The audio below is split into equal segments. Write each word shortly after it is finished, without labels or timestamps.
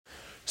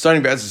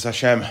Starting Be'ezus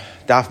Hashem,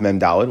 Daf Mem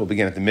Daled, we'll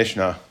begin at the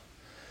Mishnah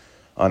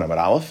on Amud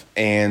Aleph,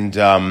 and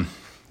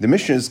the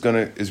Mishnah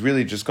is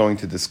really just going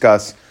to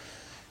discuss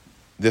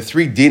the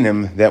three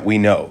dinim that we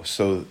know.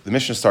 So the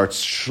Mishnah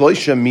starts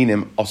Shloisha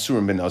Minim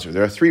Asurim Ben Nazir.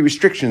 There are three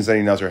restrictions that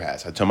a Nazir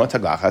has: Hatuma,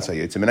 Taglachas,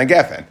 Hayetzim, and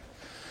Agafen.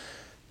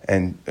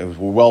 And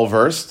we're well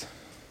versed,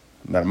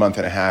 about a month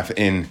and a half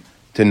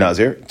into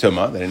Nazir,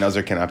 Tuma, that a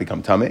Nazir cannot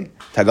become Tameh.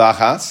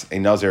 Taglachas, a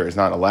Nazir is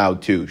not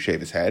allowed to shave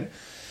his head.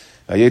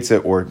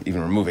 Hayetze, or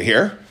even remove it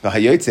here. The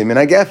Hayetze min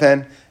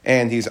Agafen,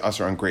 and he's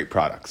usher on great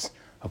products.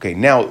 Okay,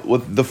 now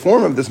what the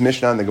form of this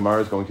Mishnah and the Gemara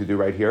is going to do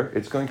right here,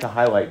 it's going to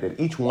highlight that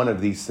each one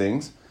of these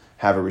things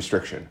have a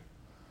restriction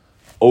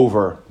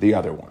over the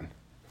other one.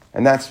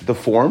 And that's the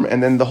form,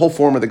 and then the whole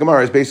form of the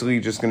Gemara is basically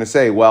just going to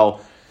say,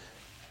 well,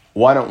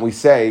 why don't we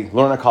say,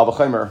 learn a kal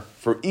v'chomer,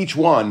 for each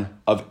one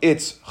of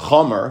its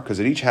chomer, because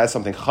it each has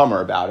something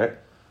chomer about it,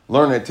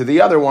 learn it to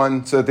the other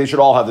one so that they should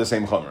all have the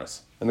same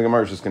chomers. And the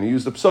Gemara is just going to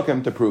use the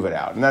psukim to prove it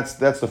out. And that's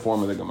the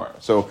form of the Gemara.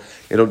 So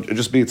it'll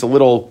just be, it's a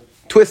little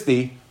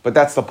twisty, but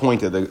that's the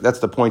point of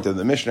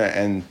the Mishnah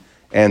and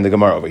the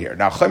Gemara over here.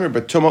 Now, chomer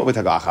b'tumah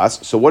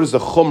v'taglachas. So what is the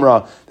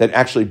chumrah that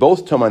actually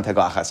both tumah and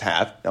taglachas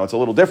have? Now, it's a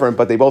little different,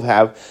 but they both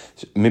have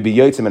maybe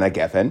yotzim and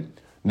agafen.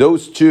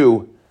 Those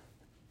two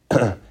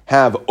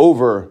have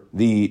over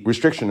the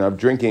restriction of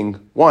drinking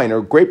wine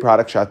or grape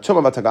products.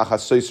 Tumah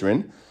v'taglachas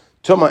soisrin.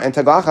 Tumah and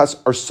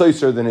taglachas are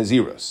soiser than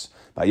nazirus.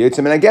 By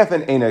yotzim and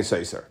agafen, ain't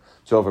soiser.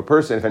 So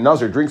if a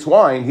nazir drinks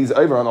wine, he's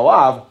over on the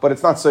lav, but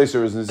it's not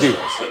soiser as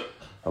nazirus.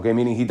 Okay,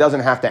 meaning he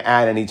doesn't have to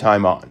add any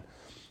time on.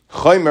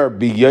 Chomer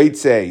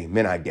b'yotzei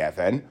min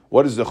agafen.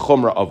 What is the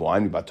chumrah of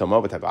wine?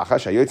 B'tumah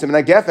v'taglachas. Yotzim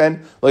min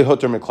agafen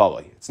lehoter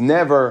miklali. It's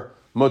never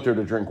mutter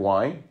to drink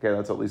wine. Okay,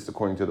 that's at least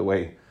according to the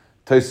way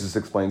Tosfos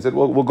explains it.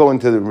 We'll go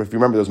into if you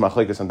remember those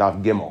machlekes on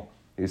Daf Gimel.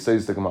 He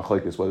says the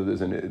machlekes whether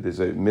there's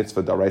a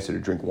mitzvah daraisa to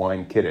drink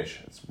wine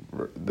kiddush. It's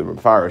the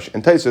Mefarish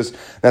and Tosfos.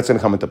 That's going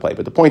to come into play.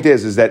 But the point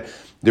is that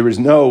there is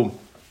no,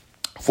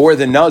 for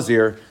the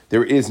Nazir,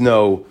 there is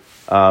no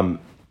right?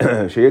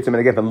 There's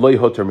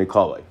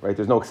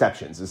no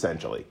exceptions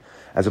essentially,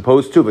 as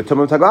opposed to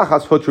Tumah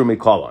Taglachas Hutru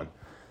Mikalan.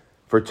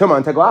 For Tumah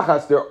and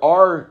Taglachas, there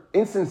are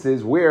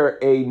instances where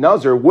a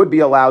Nazir would be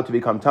allowed to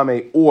become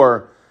Tameh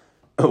or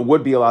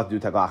would be allowed to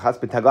do Taglachas,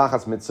 but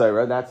Taglachas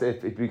Mitzayra, that's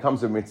if it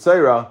becomes a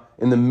Mitzayra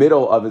in the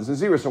middle of his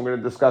Nazir. So I'm going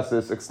to discuss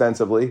this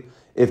extensively.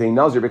 If a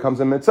Nazir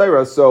becomes a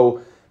Mitzayra,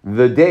 so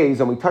the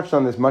days, and we touched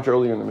on this much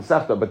earlier in the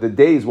Masechta, but the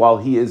days while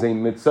he is a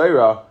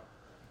Mitzayra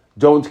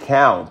don't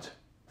count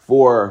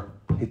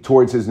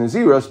towards his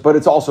Nazirus, but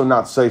it's also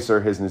not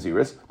Seiser his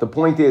Nazirus. The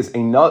point is, a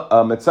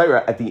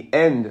Mitzayra at the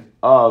end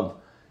of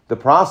the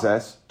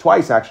process,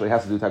 twice actually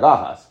has to do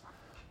Taglachas.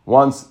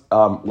 Once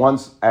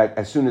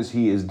as soon as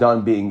he is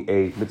done being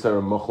a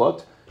Mitzayra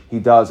Muchlot, he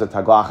does a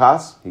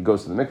Taglachas, he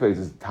goes to the mikveh, he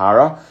does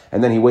Tara,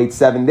 and then he waits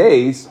 7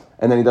 days,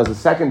 and then he does a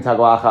second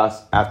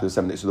Taglachas after the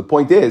 7 days. So the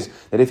point is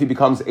that if he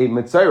becomes a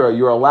Mitzayra,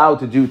 you're allowed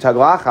to do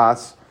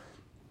Taglachas.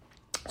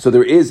 So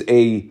there is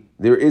a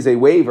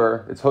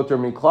waiver, it's Hoter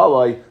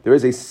Miklalai, there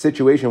is a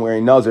situation where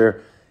a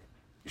Nazir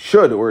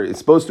should, or is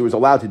supposed to, is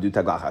allowed to do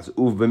Taglachas.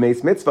 Uv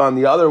b'meis mitzvah, and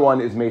the other one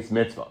is meis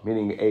mitzvah,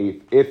 meaning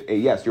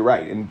yes, you're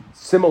right. And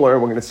similar,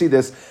 we're going to see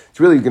this, it's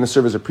really going to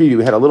serve as a preview.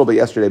 We had a little bit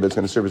yesterday, but it's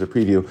going to serve as a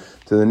preview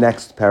to the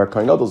next parak.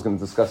 Kohen Gadol is going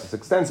to discuss this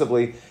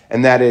extensively,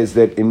 and that is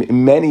that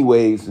in many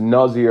ways,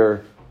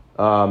 Nazir,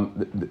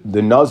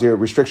 the Nazir,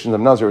 restrictions of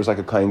Nazir is like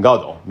a Kohen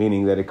Gadol,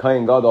 meaning that a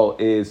Kohen Gadol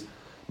is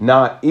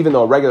not, even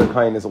though a regular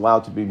Kohen is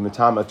allowed to be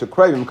Matama to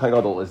Krevim, Kohen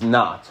Gadol is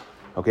not.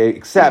 Okay,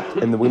 except,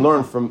 and we're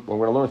going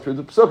to learn through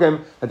the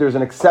Psukim, that there's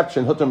an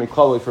exception, Hutter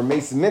Miklali, for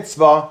Meis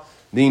Mitzvah,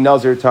 the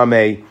Nazir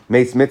Tameh,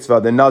 Meis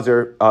Mitzvah, the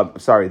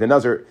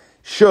Nazir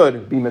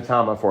should be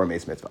Matama for a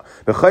Meis Mitzvah.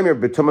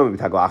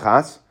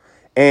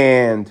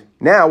 And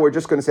now we're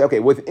just going to say,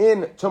 okay,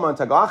 within Tumah and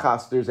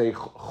Taglachas, there's a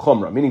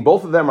Chumrah, meaning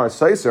both of them are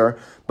Seiser,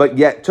 but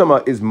yet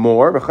Tumah is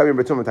more.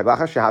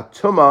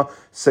 Tumah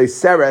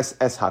Seiseres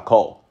es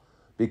Hakol.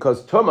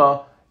 Because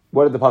Tumah,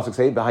 what did the pasuk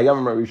say?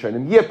 B'hayamim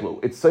Rishonim Yiplu.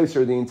 It's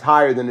Seiser the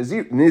entire the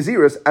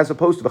Nazirus, as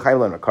opposed to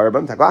B'chaylan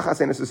Karban. Taglachas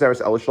ain't Seiseres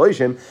El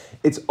Shloishim.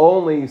 It's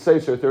only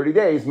Seiser 30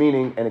 days,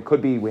 meaning, and it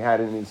could be, we had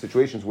it in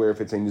situations where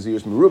if it's a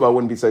Nazirus Meruba, it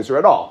wouldn't be Seiser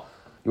at all.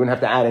 You wouldn't have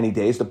to add any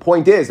days. The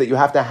point is that you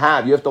have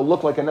to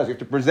look like a Nazir. You have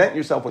to present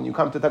yourself when you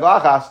come to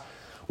Taglachas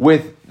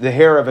with the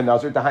hair of a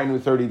Nazir,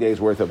 Tahainu 30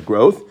 days worth of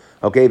growth.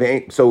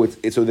 Okay, so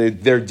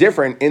they're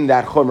different in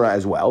that Chumrah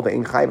as well.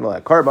 Ve'ein Chayim El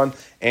Karban,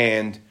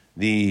 and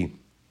the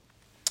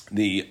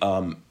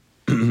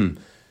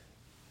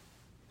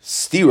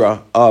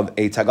stira of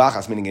a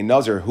taglachas, meaning a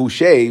nazir who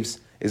shaves,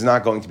 is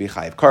not going to be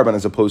chayiv karban,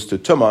 as opposed to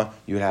tumah,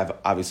 you would have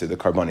obviously the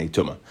karbonei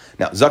tumah.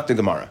 Now, zakta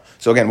gemara.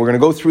 So again, we're going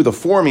to go through the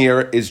form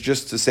here, is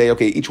just to say,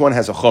 okay, each one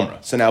has a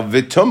chumrah. So now,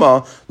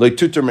 v'tumah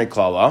le'tuter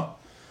meklala.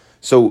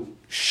 So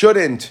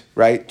shouldn't,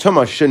 right?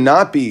 Tumah should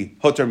not be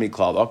hoter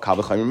miklala, kal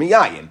v'chayim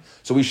miyayin.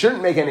 So we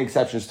shouldn't make any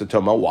exceptions to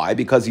tumah. Why?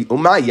 Because the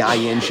umma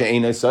yayin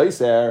she'ena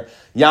soiser,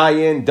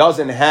 yayin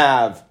doesn't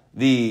have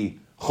the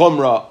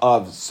chumrah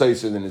of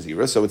Seiser than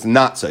Nazira, so it's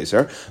not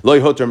Seiser. Loi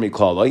hoter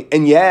miklaloi.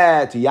 And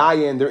yet,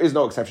 Yayin, there is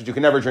no exception. You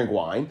can never drink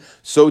wine.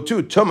 So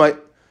too, Tuma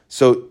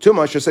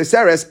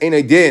Sheseiseres, Ein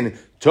a Din.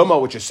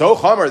 Tuma, which is so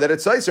chamer that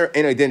it's Seiser,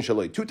 Ein a Din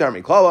Shaloi Tutar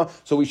Miklala.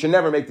 So we should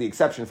never make the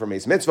exception for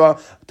Meis Mitzvah.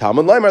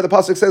 Talmud Leimer, the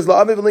pasuk says,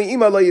 La'aviv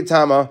li'ima lo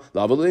yitama.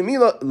 La'aviv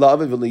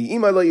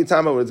li'ima lo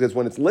yitama.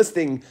 When it's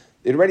listing,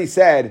 it already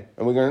said,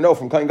 and we're going to know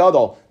from Kohen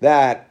Gadol,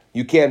 that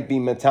you can't be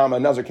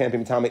matama, Nazir can't be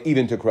matama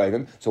even to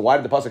Krayvim. So why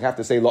did the pasuk have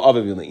to say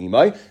la'aviv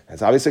li'imai?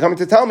 That's obviously coming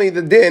to tell me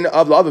the din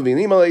of la'aviv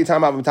li'imai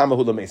yitama matama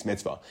hu l'meis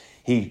mitzvah.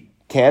 He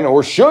can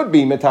or should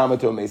be matama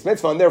to a meis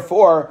mitzvah, and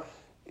therefore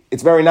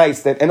it's very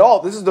nice that, and all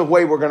this is the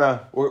way we're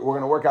gonna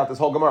work out this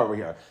whole Gemara over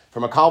here.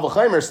 From a Kal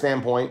V'chaimer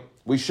standpoint,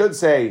 we should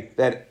say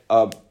that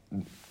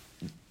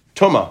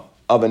Tuma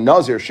of a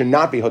Nazir should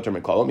not be Hoter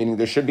Mikol, meaning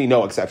there should be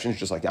no exceptions,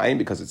 just like Yayin,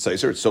 because it's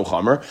Seiser, it's so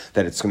Chamer,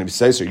 that it's going to be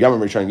Seiser,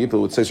 Yamim Rishon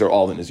Yipul with Seiser,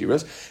 all the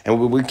Naziras.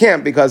 And we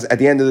can't, because at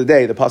the end of the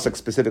day, the Pasuk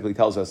specifically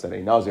tells us that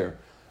a Nazir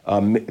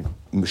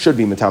should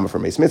be Matama for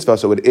Meis Mitzvah,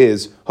 so it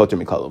is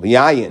Hoter Mikol.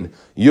 Yayin,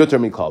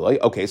 Yoter Mikol.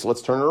 Okay, so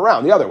let's turn it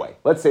around the other way.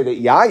 Let's say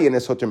that Yayin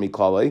is Hoter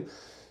Mikol,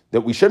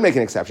 that we should make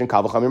an exception,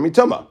 Kal V'chamer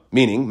Mituma,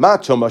 meaning Ma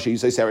Tuma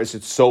Sheyiseseres,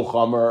 it's so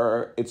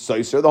Chamer, it's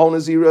Seiser, the whole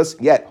Nazirus.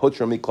 Yet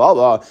Hotra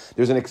Miklala,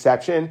 there's an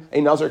exception.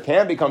 A Nazir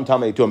can become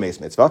Tamei to a Meis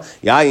Mitzvah.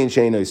 Yayin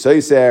Sheino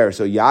Seiser,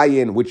 so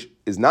Yayin, which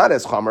is not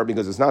as Chamer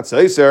because it's not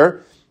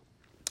Seiser,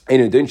 it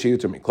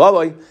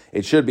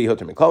should be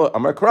Hotra Miklala.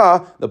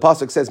 Amakra, the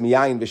pasuk says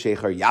Miyayin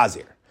V'Shecher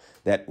Yazir,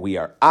 that we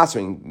are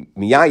answering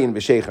miyayin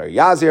v'shecher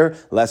yazir,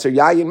 lesser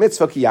yayin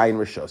mitzvah ki yayin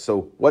rishos.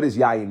 So what is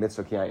yayin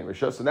mitzvah ki yayin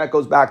rishos? So that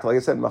goes back to, like I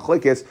said,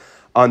 machlekes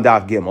on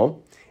Daf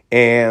Gimel.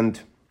 And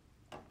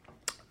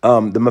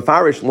the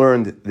Mefarish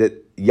learned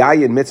that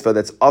yayin mitzvah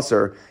that's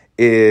usher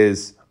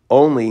is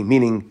only,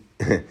 meaning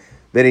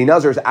that a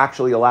nazir is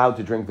actually allowed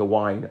to drink the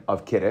wine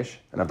of Kiddush.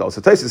 And Abdullah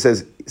Sataisa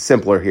says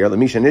simpler here,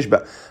 Lamisha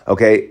Nishba,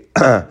 okay,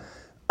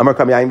 Amar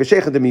kam yayin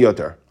v'shecher de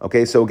miyoter.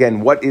 Okay, so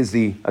again, what is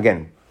the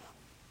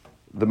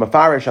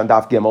Mefarish on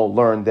Daf Gimel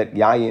learned that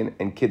Yayin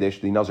and Kiddush,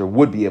 the Nazir,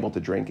 would be able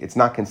to drink. It's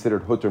not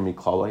considered Hutter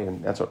Miklale,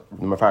 and that's what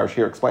the Mefarish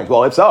here explains.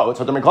 Well, if so, it's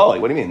Hutter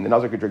Miklale. What do you mean? The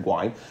Nazir could drink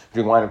wine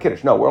of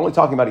Kiddush. No, we're only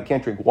talking about he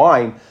can't drink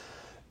wine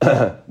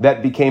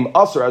that became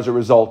Usr as a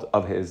result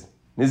of his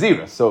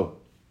Nazirus. So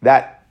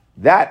that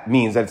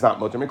means that it's not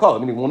Mutter Miklale.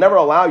 Meaning we'll never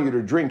allow you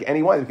to drink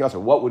any wine that became Usr.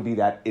 What would be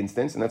that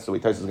instance? And that's the way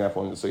Tosfos is going to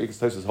fall into. So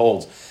Tosfos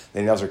holds that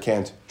the Nazir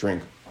can't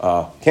drink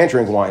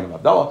wine of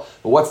Abdullah.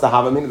 But what's the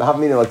Havamina? The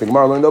Havamina, like the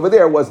Gemara learned over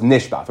there, was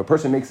Nishba. If a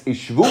person makes a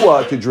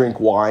Shvua to drink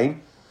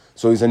wine,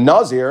 so he's a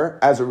Nazir,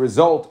 as a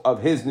result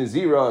of his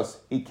Naziros,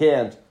 he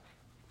can't,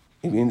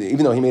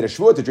 even though he made a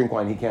Shvua to drink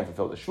wine, he can't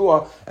fulfill the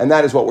Shvua. And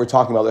that is what we're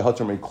talking about, the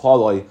Hoter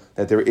Miklaloi,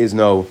 that there is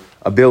no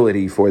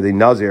ability for the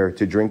Nazir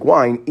to drink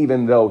wine,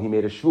 even though he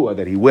made a Shvua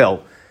that he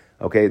will,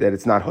 okay, that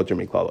it's not Hoter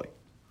Miklaloi.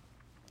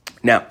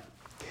 Now,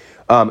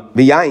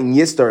 V'yayin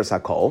Yistar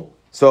Sakol,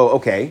 so,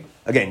 okay,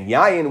 again,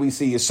 Yayin we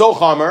see is so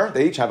chamer,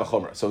 they each have a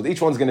chomer. So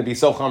each one's going to be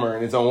so chamer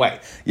in its own way.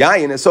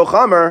 Yayin is so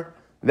chamer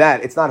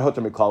that it's not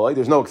Hoter Miklala.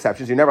 There's no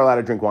exceptions. You're never allowed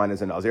to drink wine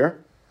as a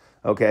Nazir.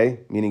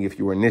 Okay? Meaning if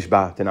you were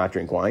Nishba to not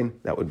drink wine,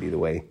 that would be the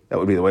way to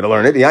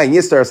learn it. Yayin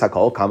Yistar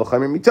Sakol, Kal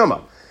V'chamer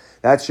Mituma.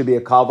 That should be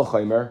a Kal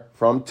V'chamer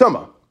from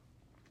Tuma.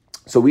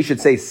 So we should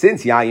say,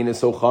 since Yayin is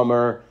so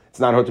chamer, it's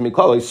not Hoter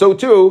Miklala, so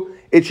too,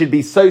 it should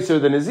be Seiser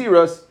the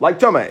Nazirus, like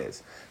Tuma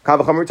is. Kal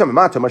V'chamer Tuma,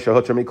 Ma Tuma Sheh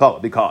Hoter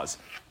Miklala, because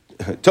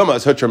Tuma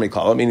is Hutter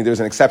Mikala, meaning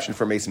there's an exception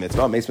for Meis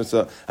Mitzvah. Meis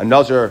Mitzvah, a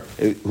Nazir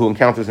who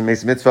encounters a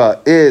Meis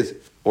Mitzvah is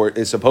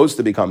supposed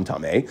to become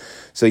Tameh.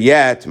 So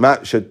yet, Ma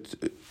Tuma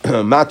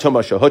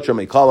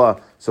Shehutter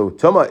Mikala, so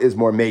Tuma is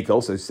more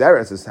Mekel, so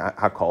Seres is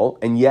Hakol,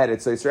 and yet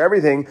it says for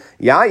everything,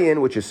 Yayin,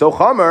 which is so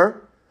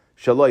Chamer,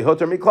 Shaloi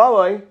Hutter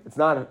Miklaloi,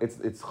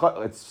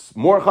 it's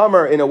more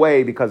Chamer in a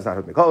way because it's not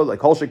Hutter Miklaloi, like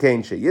Kol Shekain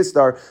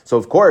Sheyistar. So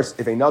of course,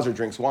 if a Nazir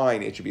drinks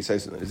wine, it should be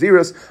Seis in the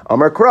Nazirus.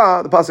 Amar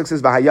Kra, the pasuk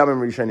says V'hayamim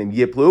Rishonim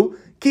Yiplu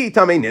Ki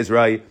Tamei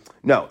Nizrai.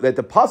 No, that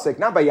the pasuk,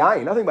 not by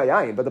Yayin, nothing by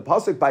Yayin, but the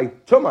pasuk by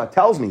Tuma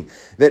tells me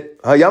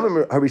that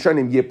Hayamim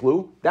Harishonim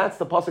Yiplu. That's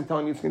the pasuk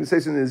telling you it's going to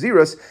say in the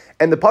Nazirus,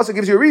 and the pasuk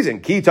gives you a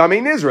reason. Ki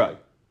Tamei Nizrai.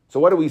 So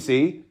what do we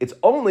see? It's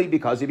only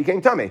because he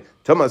became Tameh.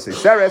 Tuma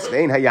Seiseres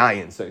ve'ein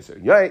hayayin Seiser.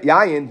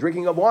 Yayin,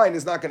 drinking of wine,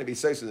 is not going to be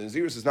Seiser. The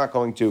Nazirus is not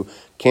going to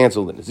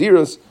cancel the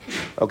Nazirus.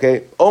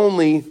 Okay?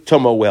 Only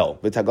Tuma will.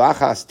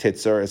 V'tagachas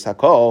titzer es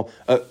hakol.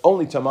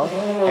 Only Tuma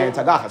and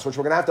Tagachas, which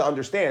we're going to have to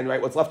understand, right?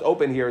 What's left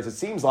open here is it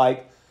seems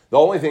like the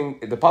only thing,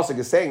 the pasuk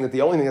is saying that the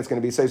only thing that's going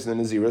to be Seiser in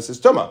the Nazirus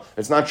is Tuma.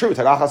 It's not true.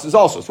 Tagachas is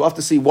also. So we'll have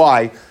to see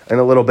why in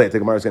a little bit. The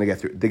Gemara is going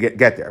to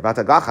get there.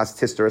 V'tagachas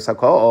titzer es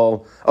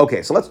hakol.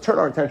 Okay, so let's turn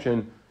our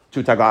attention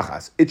to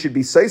Tagachas. It should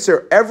be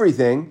Seiser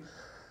everything,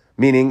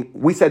 meaning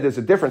we said there's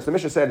a difference. The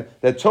Mishnah said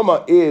that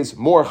Tuma is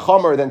more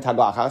Chamer than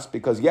Tagachas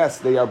because yes,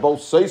 they are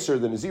both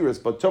Seiser than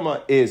Naziris, but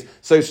Tuma is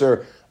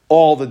Seiser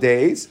all the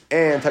days,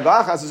 and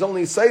Tagachas is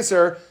only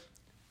Seiser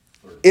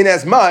in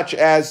as much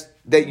as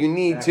that you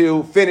need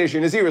to finish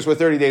your Naziris with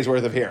 30 days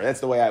worth of hair. That's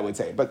the way I would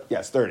say it. But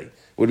yes, 30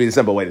 would be the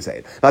simple way to say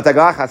it.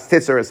 Tagachas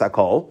Titzer is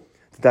Hakol.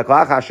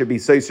 Taglachas should be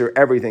seiser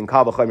everything.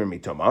 Kal v'chaymer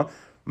mituma.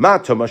 Ma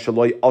tuma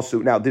shaloi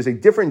asu. Now, there's a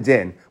different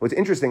din. What's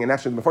interesting, and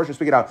actually, before I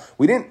speak it out,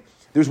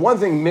 there's one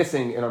thing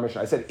missing in our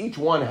Mishnah. I said each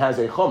one has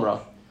a chumrah.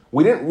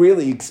 We didn't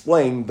really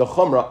explain the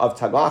chumrah of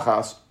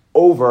taglachas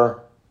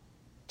over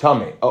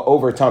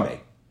tameh,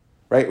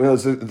 right?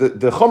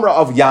 The chumrah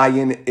of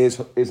yayin is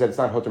that it's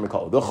not hoter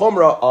mikol. The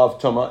chumrah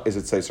of tuma is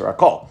it's seiser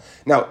akol.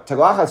 Now,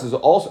 taglachas is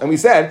also, and we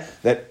said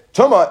that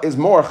tuma is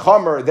more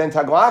chumrah than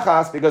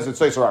taglachas because it's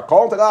seiser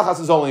akol.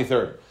 Taglachas is only a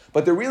third.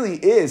 But there really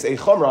is a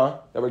chumrah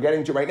that we're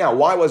getting to right now.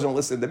 Why wasn't it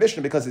listed in the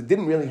Mishnah? Because it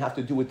didn't really have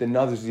to do with the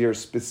nazir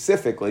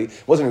specifically.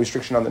 It wasn't a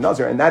restriction on the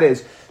nazir, and that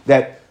is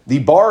that the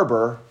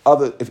barber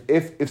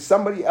if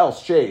somebody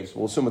else shaves,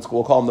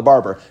 we'll call him the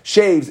barber,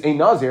 shaves a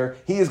nazir,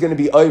 he is going to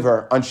be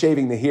over on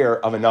shaving the hair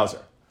of a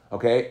nazir.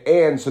 Okay,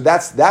 and so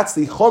that's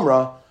the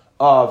chumrah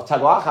of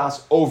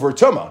taglachas over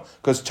tuma,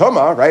 because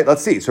tuma, right?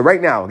 Let's see. So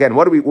right now, again,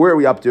 where are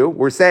we up to?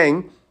 We're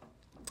saying.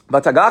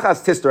 But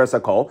taglachas tister es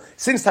hakol.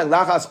 Since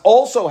taglachas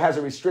also has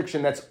a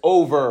restriction that's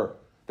over,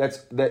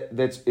 it's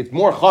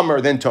more chamer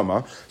than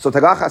tuma. So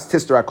taglachas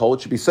tister hakol,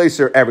 it should be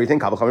seiser everything.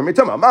 Kal v'chamer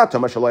mituma. Ma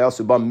tuma shaloi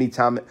asu ba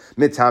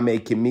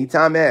mitame ki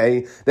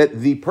mitame. That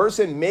the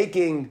person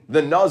making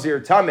the nazir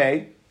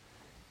tameh,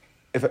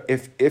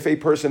 if a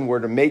person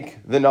were to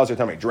make the nazir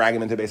tameh, drag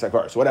him into Beis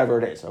HaKaros,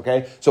 whatever it is,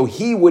 okay, so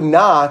he would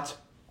not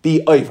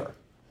be over.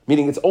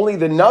 Meaning it's only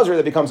the nazir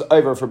that becomes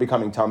over for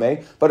becoming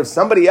tameh. But if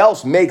somebody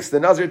else makes the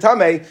nazir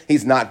tameh,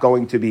 he's not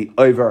going to be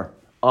over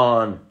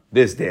on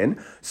this din.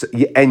 So,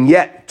 and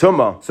yet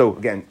tuma. So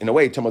again, in a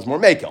way, tuma is more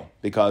mekel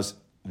because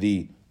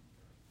the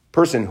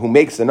person who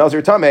makes the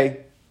nazir tameh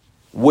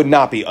would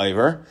not be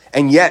over.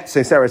 And yet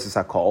seiseres is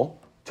hakol.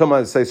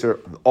 Tuma is seiser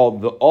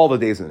all the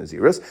days in the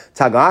naziris.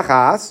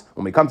 Taglachas.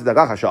 When we come to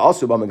taglachas,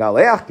 sha'asu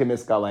b'megaleach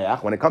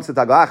k'miskaleach. When it comes to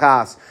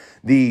taglachas,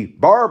 the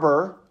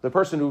barber, the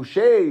person who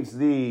shaves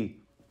the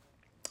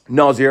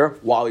nazir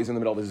while he's in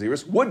the middle of the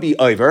naziris would be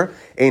over.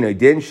 Ein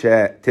din she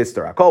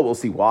tister hakol. We'll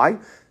see why.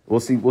 We'll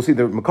see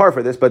the makar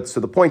for this. But so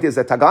the point is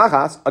that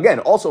taglachas again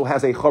also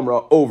has a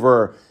chumrah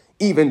over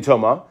even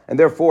tuma, and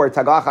therefore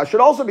taglachas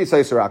should also be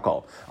seiser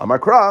hakol. Amar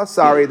Kra,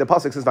 the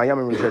pasuk says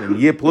vayamim rishonim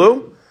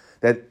yiplu,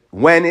 that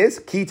when is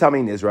ki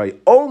tamei nizrei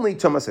only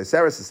tuma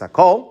seiseres is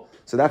hakol.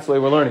 So that's the way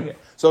we're learning it.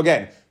 So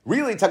again,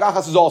 really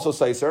taglachas is also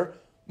seiser.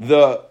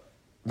 The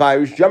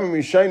Vayamim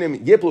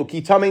rishonim yiplu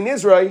ki tamei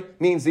nizrei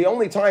means the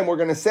only time we're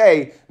going to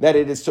say that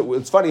it is.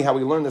 It's funny how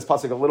we learn this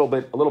pasuk a little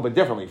bit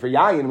differently. For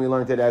yayin, we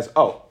learned it as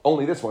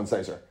only this one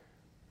seiser.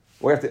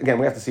 We have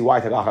to see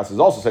why taglachas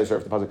is also seiser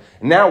of the pasuk.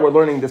 And now we're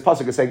learning this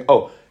pasuk is saying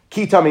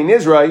ki tamei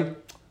nizrei,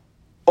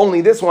 only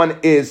this one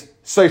is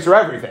seiser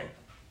everything.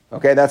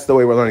 Okay, that's the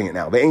way we're learning it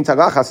now. Ve'ein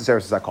taglachas seiser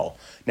sakol.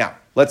 Now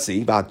let's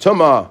see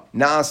ba'tuma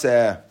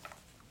naseh.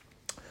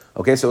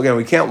 Okay, so again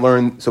we can't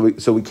learn.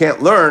 So we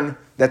can't learn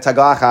that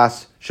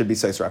taglachas should be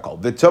seiser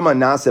hakol. V'tuma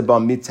naseh ba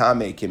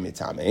mitame ki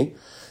mitame.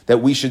 That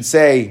we should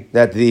say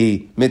that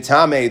the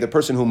mitame, the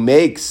person who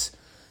makes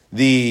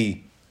the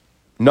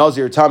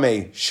nazir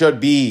tameh, should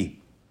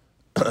be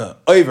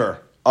over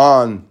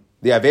on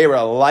the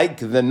avera like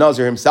the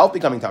nazir himself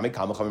becoming tameh.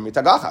 Kal v'chamer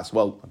mitaglachas.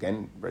 Well,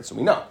 again, right, so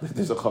we know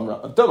there's a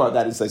chumrah of tuma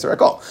that is seiser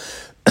hakol.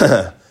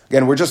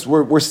 Again,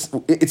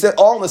 it's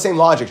all in the same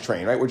logic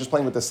train, right? We're just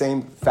playing with the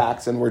same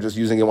facts and we're just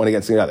using it one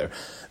against the other.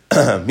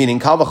 Meaning,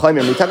 kal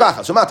v'chaymer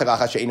mitaglachas. So, ma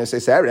taglachas she'ino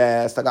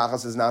seiseres.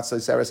 Taglachas is not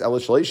seiseres el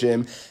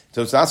shleishim.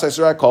 So it's not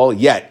seiser hakol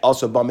yet.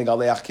 Also,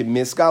 b'migaleach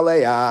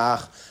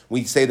k'miskaleach.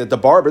 We say that the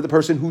barber, the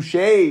person who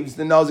shaves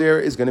the nazir,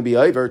 is going to be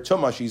over.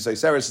 Tuma she's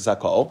seiseres is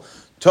hakol.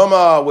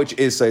 Tuma, which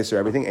is seiser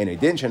everything, and a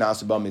din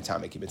shenasu ba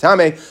mitame ki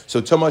mitame. So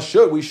tuma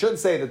we should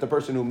say that the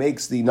person who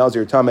makes the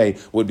nazir tameh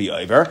would be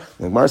over. And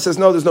the Gemara says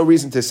no, there's no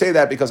reason to say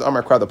that because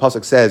Amar Kra, the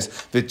pasuk says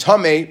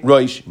v'tameh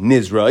roish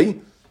nizrei.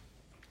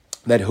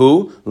 That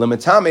who?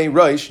 L'matame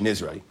reish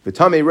nizrei.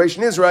 V'tameh reish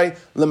nizrei,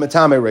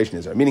 l'matame reish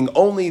nizrei. Meaning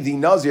only the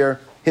nazir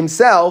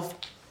himself,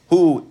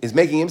 who is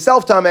making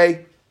himself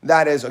tameh,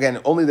 that is, again,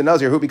 only the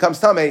nazir who becomes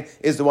tameh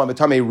is the one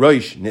v'tameh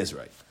reish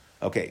nizrei.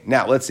 Okay,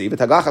 now let's see. Okay,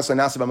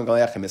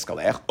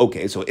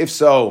 so if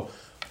so,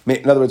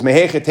 in other words,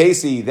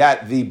 mehechetesi,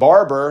 that the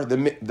barber,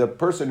 the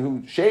person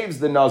who shaves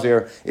the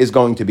nazir, is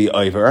going to be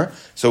over.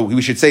 So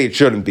we should say it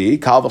shouldn't be.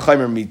 Kal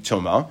v'chaymer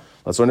mituma.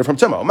 Let's learn it from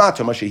Tuma.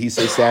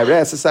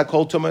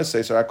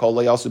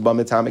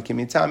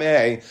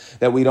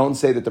 That we don't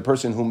say that the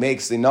person who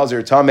makes the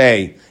nazir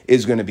tameh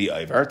is going to be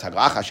over. So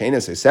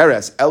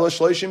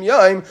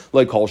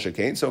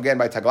again,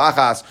 by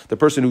taglachas, the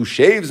person who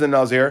shaves the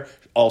nazir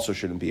also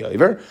shouldn't be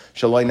over.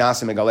 So again,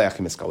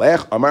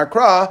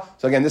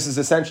 this is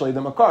essentially the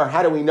makar.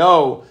 How do we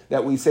know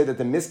that we say that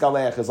the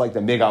miskalech is like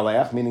the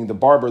migalech, meaning the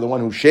barber, the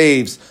one who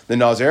shaves the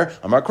nazir?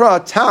 Amar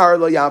kra tar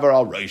lo yavar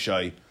al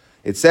reishai.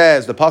 It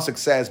says, the pasuk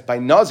says, by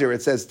nazir,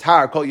 it says,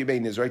 tar kol yibei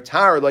nizrei,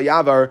 tar lo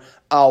yavar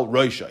al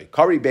reishai.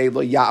 Kari bei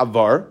lo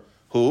yavar,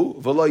 hu,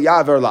 v'lo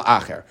yavar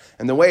la'acher.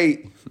 And the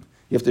way,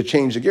 you have to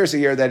change the gears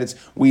here, that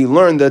we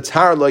learn the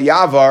tar lo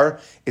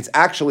yavar, it's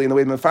actually, in the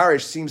way the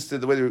Mefarish seems to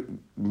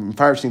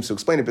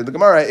explain it, but the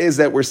Gemara is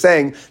that we're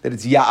saying that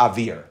it's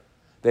ya'avir.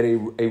 that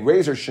a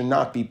razor should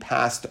not be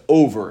passed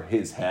over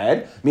his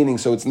head, meaning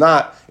so it's an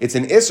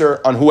isser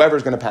on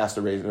whoever's going to pass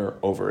the razor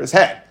over his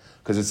head.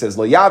 Because it says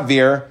lo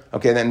yavir,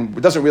 okay, then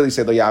it doesn't really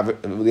say lo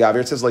yavir,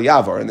 it says lo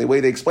yavar. And the way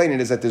they explain it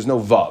is that there's no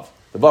vav.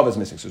 The vav is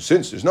missing. So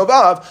since there's no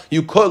vav,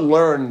 you could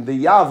learn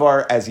the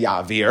yavar as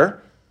yavir,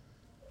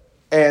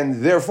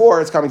 and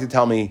therefore it's coming to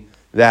tell me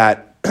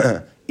that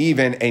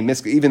even the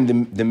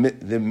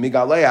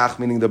migaleach,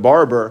 meaning the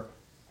barber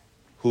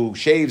who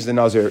shaves the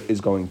nazir, is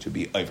going to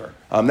be over.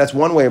 That's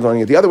one way of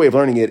learning it. The other way of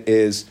learning it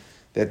is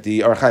that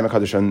the Or HaChaim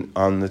HaKadosh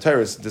on the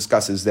Torah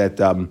discusses that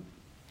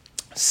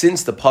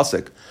since the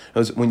pasuk,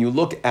 when you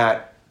look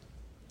at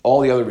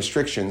all the other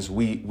restrictions,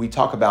 we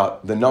talk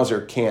about the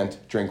nazir can't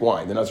drink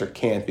wine. The nazir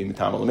can't be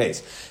mitam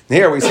l'meis.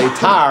 Here we say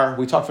tar.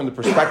 We talk from the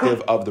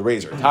perspective of the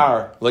razor.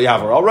 Tar lo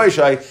yavar al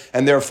roshai,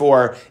 and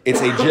therefore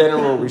it's a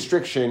general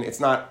restriction.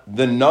 It's not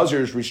the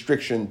nazir's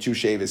restriction to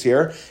shave is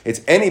here. It's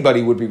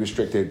anybody would be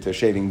restricted to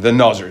shaving the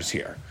nazir's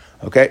here.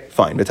 Okay,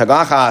 fine.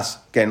 V'taglachas,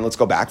 again, let's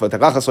go back.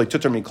 V'taglachas lo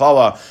tuter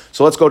miklala.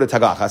 So let's go to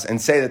taglachas and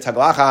say that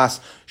taglachas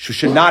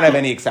should not have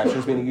any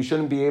exceptions, meaning you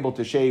shouldn't be able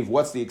to shave.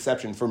 What's the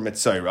exception for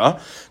mitzayra?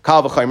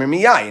 Kal v'chaymer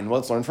mi yayin. Well,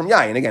 let's learn from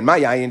yayin. Again, ma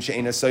yayin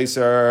she'ena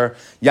soiser.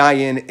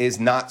 Yayin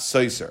is not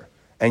soiser.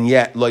 And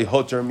yet, lo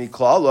hoter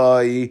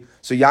miklala.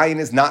 So yayin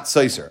is not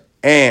soiser.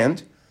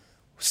 And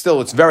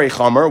still, it's very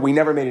chamer. We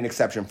never made an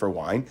exception for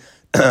wine.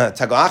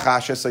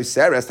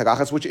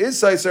 Taglachas, which is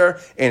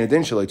seiser, and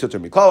additionally tuter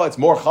miklala. It's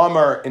more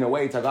chamer in a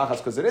way taglachas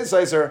because it is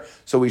seiser.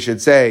 So we should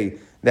say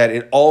that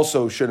it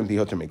also shouldn't be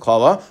tuter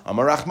miklala.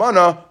 Amar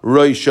Rachmana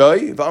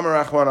roishai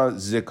v'amar Rachmana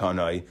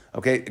zikanai.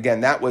 Okay,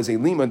 again, that was a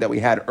limud that we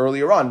had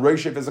earlier on.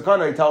 Roishai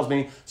v'zikanai tells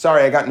me,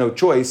 sorry, I got no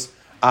choice.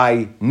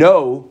 I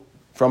know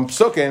from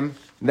psukim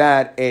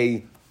that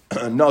a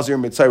nazir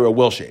mitzayra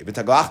will shave.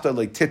 Taglachta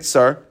like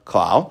titzar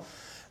klal.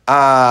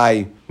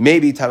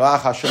 Maybe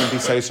taglacha shouldn't be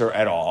seiser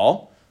at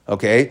all.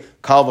 Okay,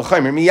 kal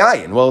v'chaymer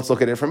miyayin. Well, let's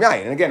look at it from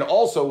yayin. And again,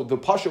 also the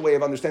pasha way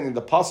of understanding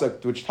the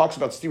pasuk, which talks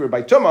about stira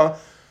by tuma,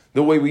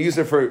 the way we use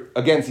it for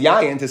against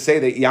yayin to say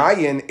that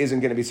yayin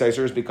isn't going to be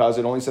seiser is because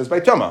it only says by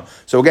tuma.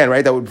 So again,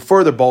 right, that would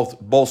further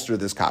bolster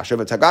this kasha.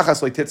 But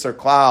tagachas leititzar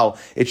klal,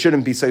 it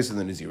shouldn't be seiser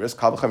than naziris.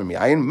 Kal v'chaymer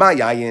miyayin ma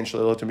yayin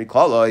shleilot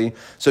miklaloi.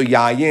 So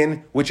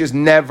yayin, which is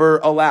never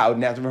allowed,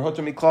 never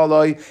hotar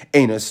miklaloi,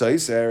 ain't a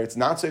seiser. It's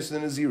not seiser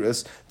than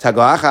naziris.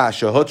 Tagacha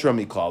shehotra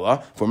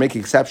miklala. If we're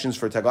making exceptions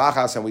for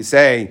taglachas and we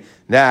say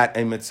that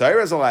a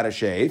mitzayra is allowed to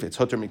shave, it's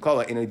hotar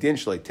miklala in a din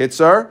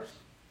shleititzar.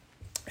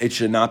 It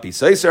should not be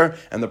seiser,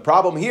 and the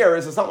problem here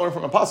is it's not learned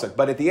from a pasuk.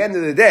 But at the end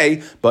of the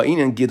day,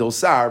 ba'inan gidol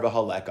sar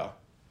v'haleka.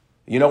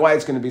 You know why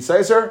it's going to be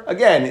seiser?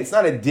 Again, it's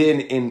not a din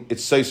in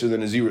it's seiser the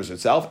nazirus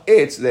itself.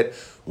 It's that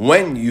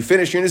when you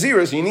finish your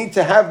nazirus, you need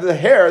to have the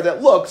hair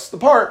that looks the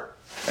part,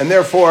 and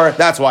therefore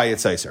that's why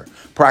it's seiser.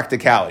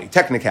 Practicality,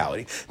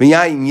 technicality.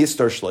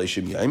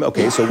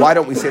 Okay, so why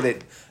don't we say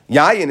that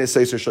yayin is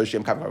seiser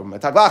shloshim kavim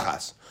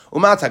taglachas?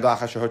 Uma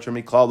taglachas shehotra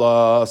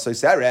miklala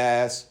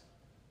seiseres.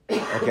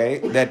 Okay,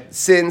 that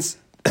since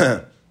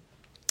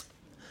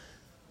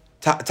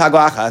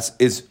taglachas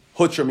is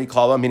hutra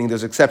miklala, meaning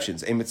there's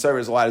exceptions. A mitzvah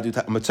is allowed to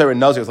do mitzvah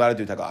nazir is allowed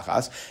to do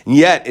taglachas, and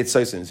yet it's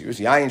seiser nazirus.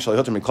 Yayin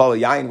shalei hutra miklala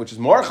yayin, which is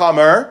more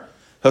chamer.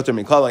 Hutra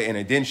miklala in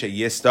a din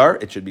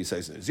yistar, it should be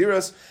seiser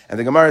nazirus. And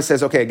the Gemara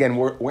says, okay, again,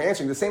 we're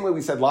answering the same way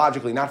we said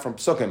logically, not from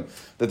psukim,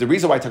 that the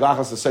reason why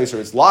taglachas is seiser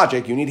is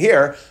logic. You need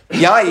here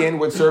yayin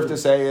would serve to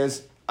say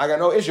is, I got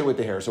no issue with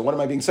the hair, so what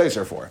am I being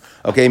seiser for?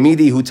 Okay,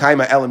 midi hu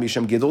taima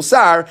elamisham gidul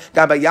sar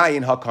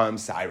gabayayin hakam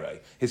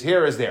sairai. His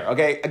hair is there.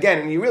 Okay, again,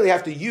 and you really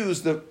have to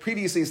use the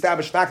previously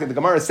established fact that the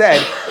Gemara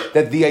said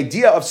that the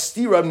idea of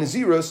stira of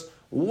nazirus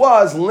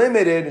was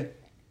limited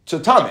to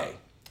tameh,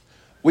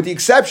 with the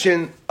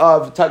exception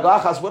of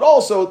taglachas, but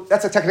also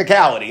that's a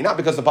technicality, not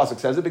because the pasuk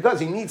says it, because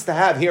he needs to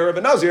have hair of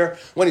a nazir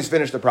when he's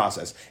finished the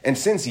process. And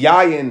since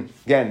yayin,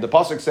 again, the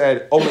pasuk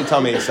said only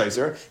tamei is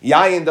seiser,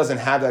 yayin doesn't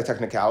have that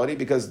technicality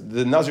because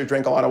the nazir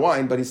drank a lot of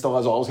wine, but he still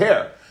has all his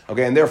hair.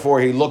 Okay, and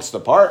therefore he looks the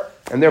part,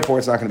 and therefore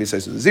it's not going to be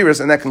seiser the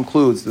ziris, and that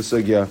concludes the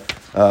sugya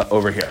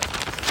over here.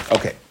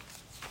 Okay,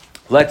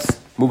 let's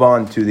move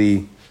on to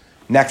the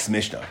next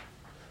mishnah.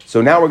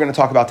 So now we're going to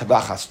talk about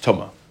taglachas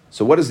tuma.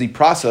 So what is the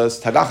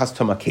process, taglachas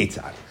tuma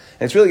ketzad?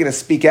 And it's really going to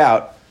speak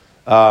out.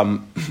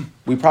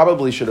 We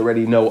probably should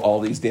already know all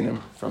these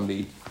dinim from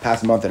the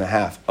past month and a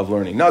half of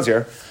learning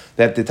Nazir,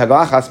 that the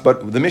taglachas,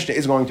 but the Mishnah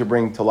is going to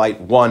bring to light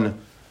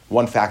one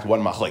fact,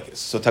 one machlekes.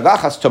 So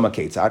taglachas tuma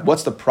ketzad,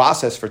 what's the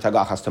process for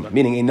taglachas tuma?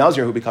 Meaning a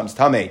Nazir who becomes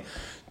tameh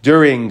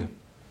during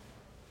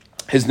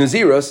his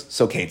nazirus,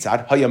 so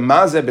ketzad,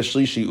 hayamazeh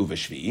b'shlishi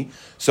uveshvi.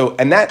 So,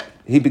 and that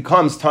he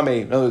becomes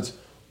tameh, in other words,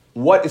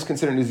 what is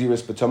considered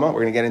nazirus b'tuma?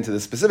 We're going to get into the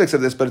specifics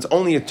of this, but it's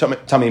only a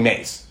tamei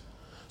meis.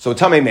 So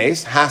tamei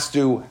meis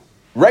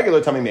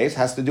regular tamei meis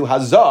has to do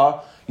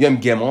hazah, yom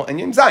gimel, and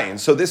yom zayin.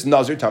 So this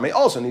nazir tamei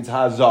also needs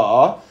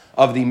hazah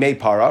of the mei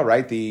para,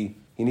 right? He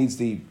needs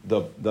the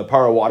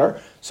para water.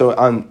 So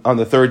on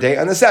the third day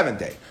and the seventh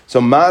day. So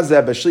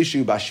mazeh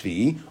b'shlishu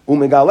b'shvi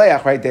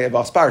umegaleach, right? Day of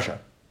asparsha.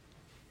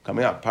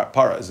 Coming up,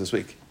 para is this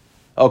week.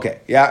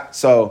 Okay, yeah.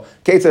 So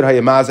Ketzad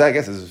Hayamaza, I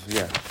guess is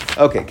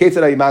Okay,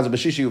 Ketzad Hayamaza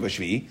b'shishi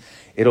u'b'shvi.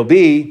 It'll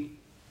be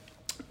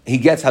he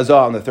gets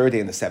hazah on the third day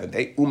and the seventh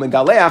day.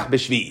 Umegaleach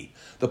b'shvi.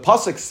 The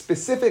pasuk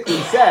specifically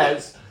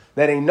says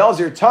that a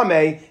nazir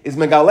tameh is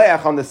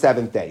megaleach on the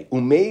seventh day.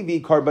 Umevi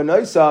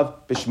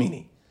karbonosav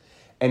b'shmini,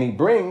 and he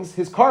brings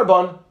his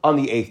carbon on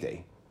the eighth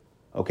day.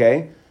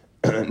 Okay,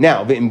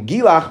 now v'im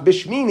gilach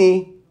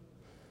b'shmini.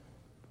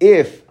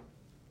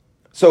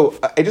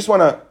 I just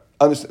want to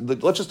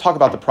understand. Let's just talk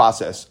about the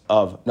process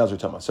of nazir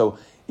tameh. So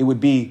it would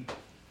be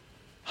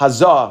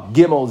hazah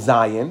gimel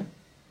zayin.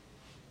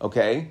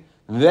 Okay,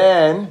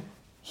 then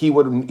he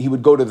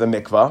would go to the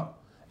mikvah.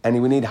 And he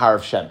would need Harav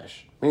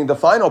Shemesh. Meaning the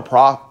final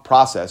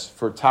process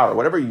for Tahar,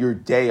 whatever your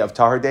day of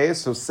Tahar day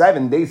is, so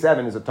day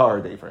 7 is a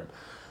Tahar day for him.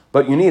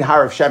 But you need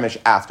Harav Shemesh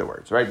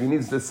afterwards, right? He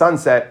needs the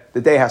sunset,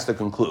 the day has to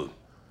conclude.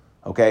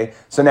 Okay?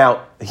 So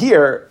now,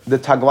 here, the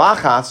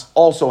Taglachas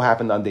also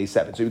happened on day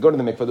 7. So you go to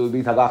the mikvah, there would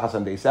be Taglachas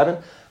on day 7,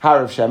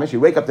 Harav Shemesh, you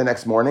wake up the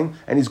next morning,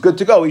 and he's good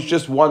to go. He's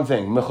just one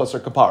thing, Mechus or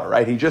Kapara,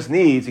 right? He can't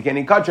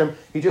eat kachim,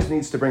 he just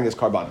needs to bring his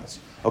karbanos.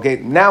 Okay?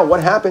 Now,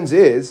 what happens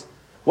for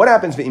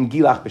Im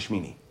Gilach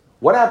B'Shmini?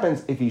 What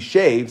happens if he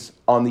shaves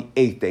on the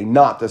 8th day,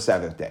 not the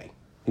 7th day?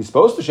 He's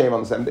supposed to shave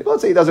on the 7th day, but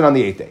let's say he does it on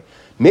the 8th day.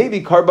 Maybe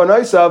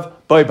karbonosav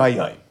by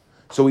bayayim.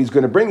 So he's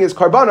going to bring his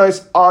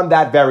karbonos on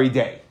that very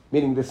day,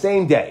 meaning the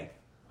same day.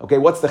 Okay,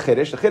 what's the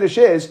chiddush? The chiddush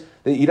is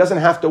that he doesn't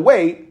have to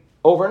wait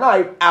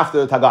overnight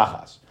after the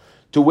tagachas.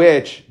 To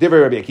which,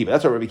 Divrei Rabbi Akiva,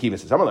 that's what Rabbi Akiva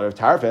says. I'm going to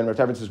Rav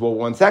Tarfon says, well,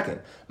 1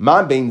 second.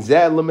 Man bein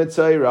zeh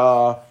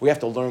l'mitzayra. We have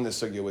to learn this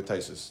sugya with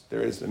Taisus.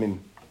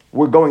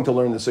 We're going to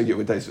learn the sugya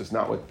with Taisus,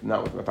 not with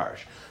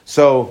Meparish.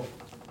 So,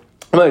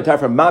 I'm going to tell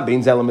from Ma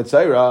Bein Zela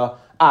Mitzayra.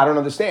 I don't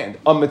understand.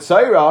 A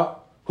Mitzayra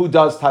who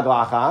does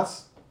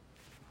Taglachas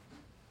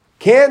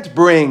can't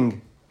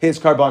bring his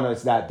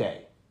karbanos that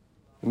day.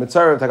 The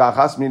Mitzayra of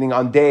Taglachas, meaning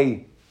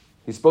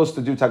he's supposed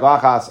to do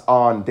Taglachas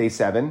on day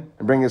 7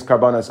 and bring his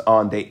karbanos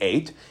on day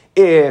 8.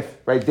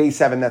 Day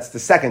 7, that's the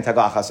second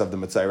Taglachas of the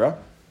Mitzayra,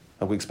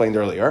 like we explained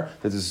earlier,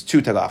 that there's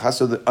 2 Taglachas.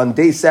 So on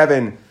day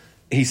 7,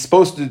 he's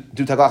supposed to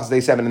do Taglachas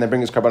day 7 and then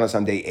bring his karbanos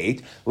on day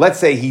 8. Let's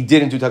say he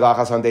didn't do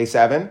Taglachas on day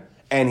 7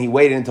 and he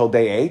waited until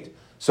day 8.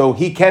 So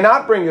he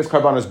cannot bring his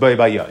karbanos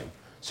bayayim.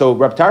 So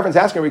Reb Tarfon's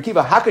asking Reb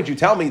Kiva, how could you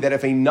tell me that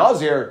if a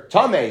Nazir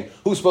Tameh,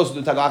 who's supposed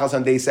to do Taglachas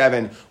on day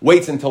 7,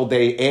 waits until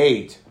day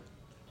 8,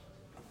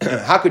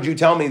 how could you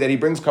tell me that he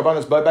brings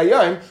karbanos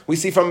bayayim? We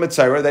see from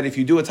Mitzayra that if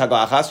you do a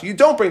Taglachas, you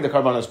don't bring the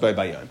karbanos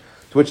bayayim.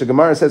 To which the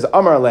Gemara says,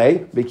 Amar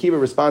Le, Reb Kiva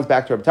responds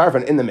back to Reb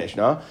Tarfon in the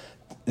Mishnah,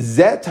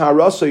 Zet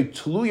tarasoi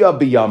tluya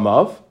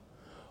biyamav,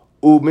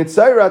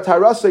 u'mitzayra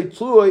tarasoi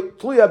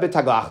tluya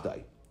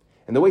b'taglachdai.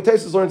 And the way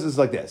Taisus learns is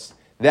like this: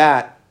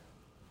 that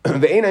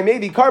ve'enai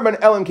maybe carbon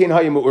elam kein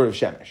hayim u'urav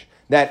shemesh.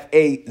 That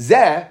a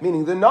zeh,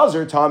 meaning the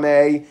nazir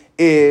tameh,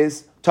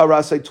 is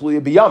tarasoi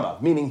tluya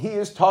biyamav, meaning he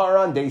is tar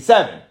on day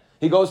 7.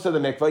 He goes to the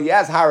mikvah. He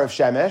has harav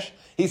shemesh.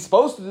 He's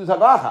supposed to do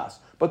taglachas,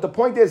 but the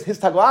point is his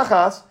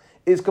taglachas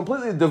is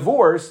completely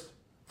divorced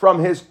from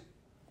his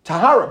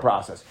tahara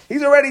process.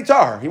 He's already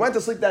tar. He went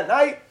to sleep that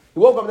night. He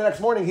woke up the next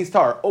morning. He's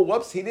tar. Oh,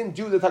 whoops! He didn't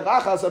do the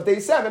taglachas of day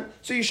 7,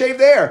 so you shave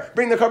there.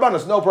 Bring the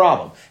karbanos, no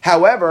problem.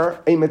 However,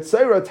 a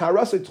mitzayra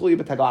tarasei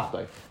tluya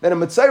b'taglachdai. Then a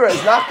mitzayra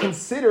is not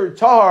considered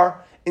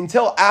tar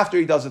until after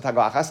he does the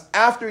taglachas.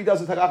 After he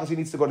does the taglachas, he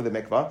needs to go to the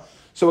mikvah.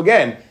 So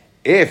again,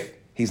 if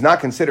he's not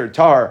considered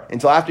tar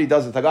until after he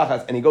does the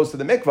taglachas and he goes to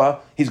the mikvah,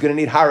 he's going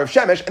to need harav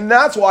shemesh, and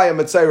that's why a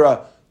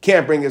mitzayra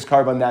can't bring his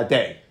karban that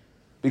day.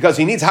 Because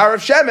he needs Harav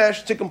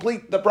Shemesh to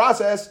complete the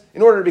process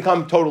in order to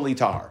become totally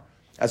Tahar.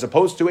 As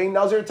opposed to a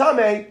Nazir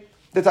Tameh,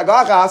 the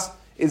Taglachas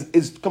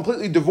is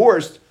completely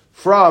divorced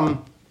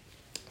from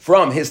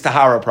his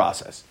Tahara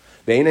process.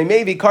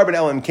 Maybe carbon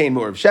elam kain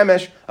mu'arav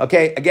shemesh.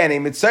 Okay, again, a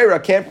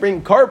Mitzayra can't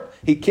bring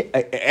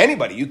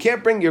anybody. You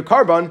can't bring your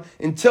carbon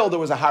until there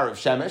was a Harav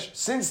Shemesh.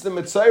 Since the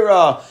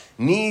Mitzayra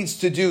needs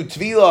to do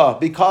Tvila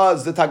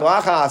because the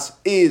Taglachas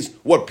is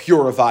what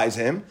purifies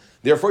him,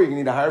 therefore, you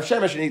need a Harav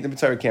Shemesh, and the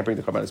Mitzayra can't bring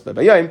the Karbanos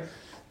Bayayim,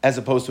 as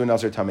opposed to a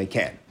Nazir Tameh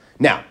can.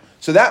 Now,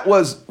 so that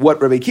was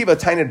what Rabbi Akiva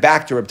tined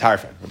back to Reb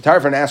Tarfon. Reb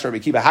Tarfon asked Rabbi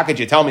Akiva, how could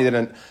you tell me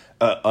that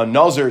a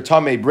Nazir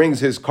Tameh brings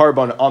his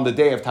Karban on the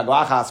day of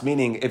Taglachas,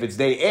 meaning if it's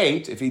day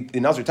 8, if the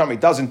Nazir Tameh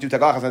doesn't do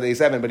Taglachas on day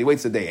 7, but he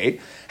waits to day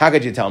 8, how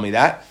could you tell me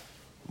that?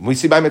 We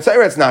see by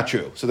Mitzayra it's not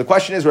true. So the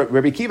question is,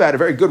 Rabbi Akiva had a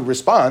very good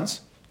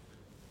response.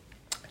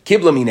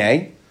 Kibla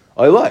minei,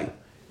 oilai.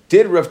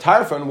 Did Rav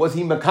Tarfon, was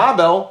he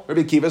makabel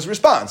Rabbi Akiva's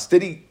response?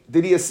 Did he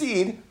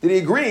accede? Did he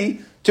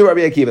agree to what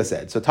Rabbi Akiva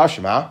said? So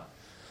Tashma,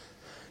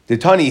 the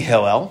Tani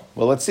Hillel.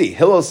 Well, let's see.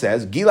 Hillel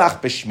says Gilach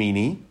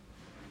B'Shmini,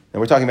 and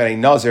we're talking about a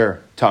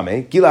Nazir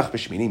Tameh. Gilach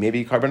B'Shmini,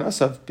 maybe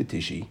Karbanos of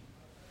B'Tishi.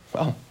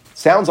 Well,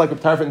 sounds like Rav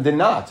Tarfon did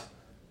not,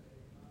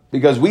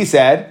 because we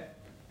said,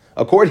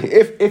 according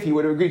if he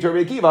would have agreed to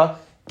Rabbi Akiva,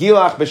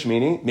 Gilach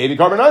B'Shmini, maybe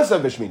Karbanos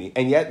of B'Shmini,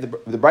 and yet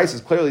the Bryce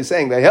is clearly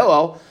saying that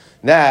Hillel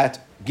that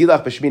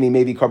Gilach B'Shmini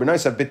may be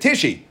Karbanos of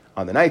B'Tishi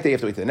on the ninth day. You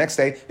have to wait till the next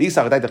day.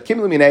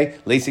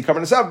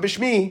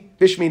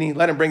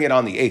 Let him bring it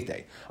on the eighth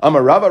day.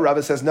 Amar Rava.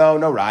 Rava says no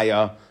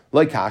raya,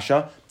 like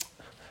kasha.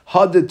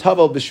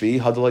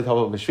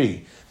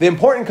 The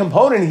important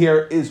component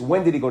here is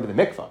when did he go to the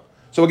mikvah?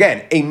 So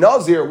again, a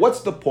nazir.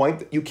 What's the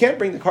point? You can't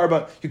bring the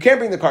carbon. You can't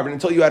bring the carbon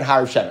until you had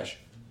harav shemesh.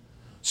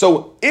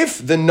 So if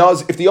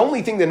the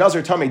only thing the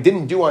Nazir Tameh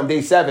didn't do on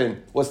day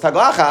 7 was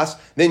taglachas,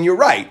 then you're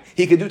right.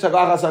 He could do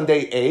taglachas on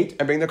day 8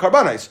 and bring the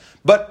karbanos.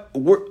 But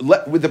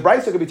with the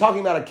Brisa, could be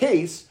talking about a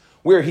case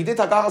where he did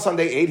taglachas on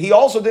day 8. He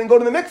also didn't go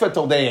to the mikveh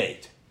till day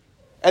 8.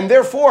 And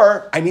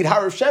therefore, I need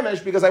harav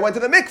shemesh because I went to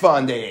the mikveh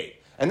on day 8.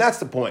 And that's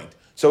the point.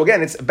 So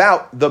again, it's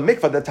about the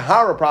mikveh, the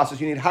tahara process.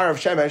 You need harav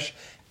shemesh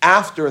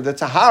after the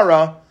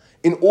tahara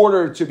in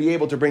order to be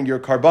able to bring your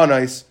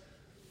karbanos.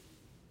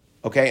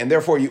 Okay, and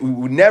therefore you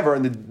would never,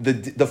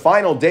 the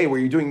final day where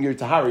you're doing your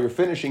tahara, you're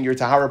finishing your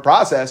tahara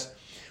process,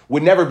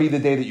 would never be the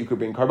day that you could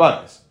bring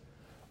karbanos.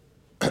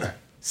 And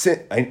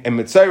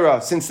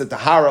Mitzayra, since the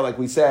tahara, like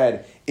we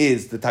said,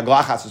 is the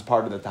taglachas is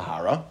part of the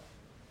tahara,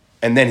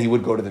 and then he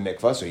would go to the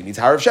mikvah, so he needs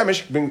harav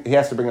shemesh, he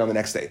has to bring it on the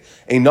next day.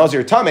 A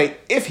nazir tameh,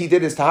 if he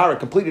did his tahara,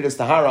 completed his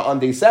tahara on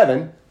day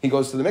 7, he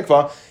goes to the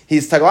mikvah,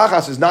 his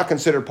taglachas is not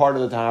considered part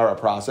of the tahara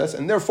process,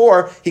 and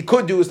therefore he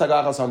could do his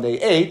taglachas on day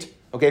 8.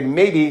 Okay,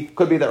 maybe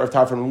could be that Rav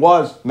Tarfon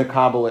was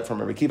mekabel it from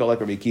Rabbi Akiva, like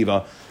Rabbi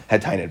Akiva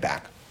had tied it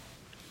back.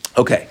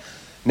 Okay,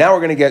 now we're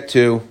going to get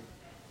to,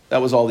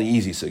 that was all the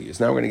easy sugyas.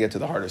 Now we're going to get to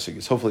the harder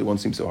sugyas. Hopefully it won't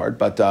seem so hard,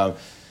 but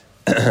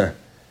Abaya,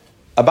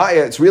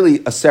 it's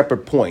really a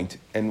separate point,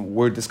 and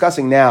we're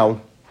discussing now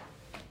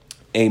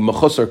a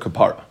mechusar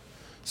kapara.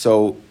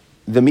 So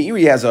the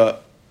Meiri has a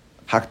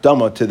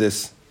hakdama to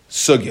this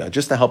sugya,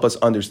 just to help us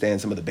understand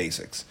some of the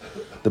basics.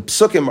 The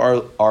psukim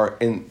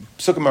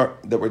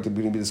that we're going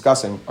to be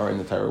discussing are in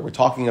the Torah. We're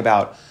talking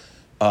about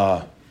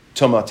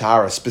Tumah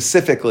Tahara,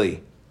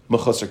 specifically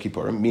Mechusar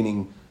Kippurim,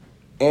 meaning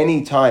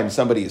any time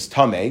somebody is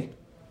Tameh,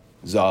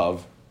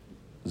 Zav,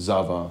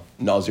 Zava,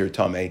 Nazir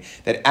Tameh,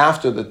 that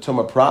after the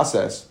Tumah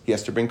process, he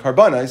has to bring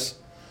Karbanos.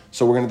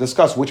 So we're going to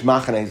discuss which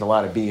machana he's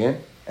allowed to be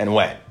in and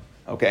when.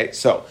 Okay,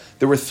 so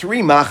there were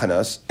 3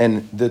 machanas,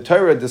 and the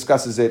Torah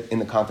discusses it in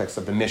the context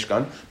of the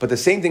Mishkan, but the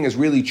same thing is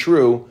really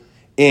true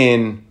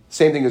in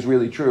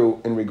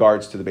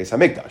regards to the Beis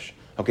Hamikdash.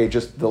 Okay,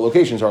 just the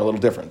locations are a little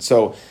different.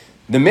 So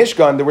the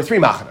Mishkan, there were 3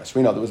 machanas.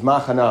 We know there was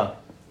machana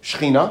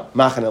Shechina,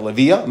 machana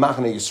Levia,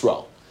 machana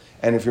Yisrael.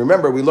 And if you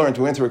remember, we went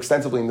through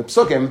extensively in the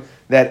Psukim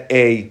that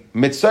a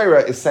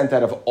Mitzayra is sent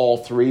out of all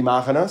 3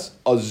 machanas,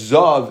 a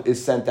Zav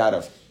is sent out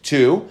of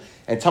 2,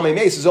 and Tamei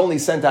Meis is only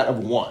sent out of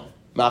 1,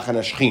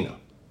 machana Shechina.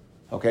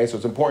 Okay, so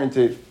it's important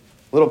to, a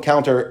little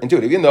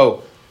counterintuitive, even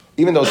though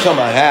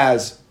Tumah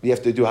has, you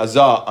have to do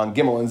Hazah on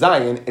Gimel and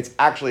Zion, it's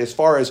actually, as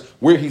far as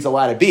where he's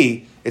allowed to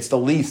be, it's the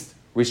least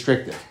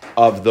restrictive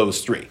of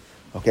those 3.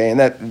 Okay, and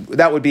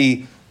that would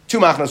be, 2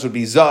 machanos would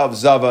be Zav,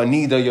 Zava,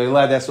 Nida,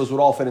 Yoledes, those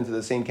would all fit into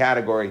the same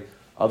category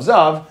of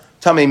Zav.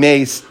 Tamei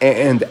Meis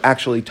and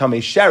actually Tamei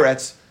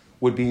Sheretz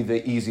would be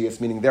the easiest,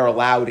 meaning they're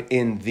allowed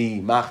in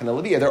the Machana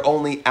Leviyah, they're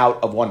only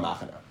out of 1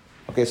 machana.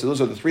 Okay, so those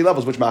are the 3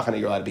 levels which machana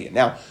you're allowed to be in.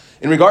 Now,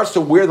 in regards to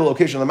where the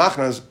location of the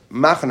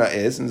machana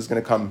is, and this is going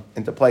to come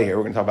into play here,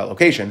 we're going to talk about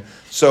location.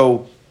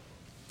 So,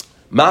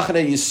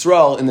 Machana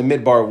Yisrael in the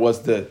Midbar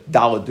was the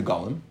Daled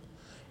Degalim.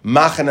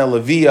 Machana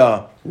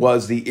Leviyah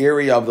was the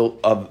area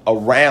of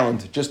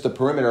around just the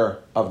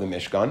perimeter of the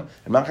Mishkan,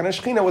 and Machana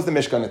Shechina was the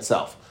Mishkan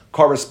itself.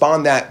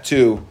 Correspond that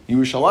to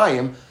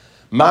Yerushalayim.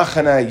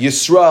 Machana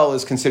Yisrael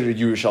is considered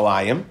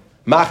Yerushalayim.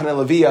 Machana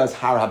Leviyah is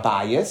Har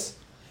HaBayis,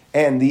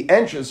 and the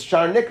entrance,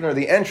 Shar Nikner,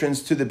 the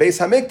entrance to the Beis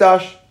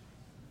Hamikdash,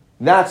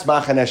 that's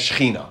Machana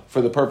Shechina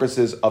for the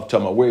purposes of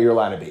Tumah, where you're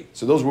allowed to be.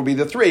 So those will be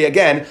the 3.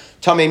 Again,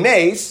 Tamei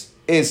Meis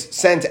is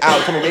sent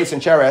out, Tamei Meis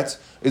and Sheretz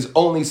is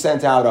only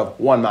sent out of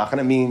 1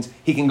 Machana, means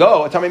he can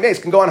go, a Tamei Meis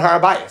can go on Har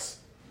HaBayis.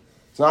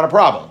 It's not a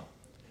problem.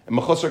 And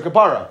Mechusar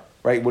Kapara,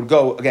 right, would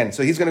go, again,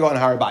 so he's going to go on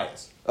Har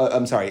HaBayis. A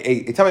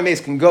Tamei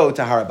Meis can go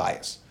to Har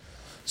HaBayis.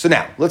 So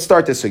now, let's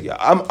start this sugya.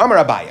 Amar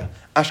Abaya,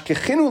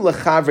 Ashkechinu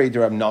lechavrei de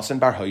Rab Nosson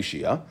bar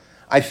Hoshia.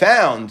 I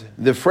found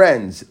the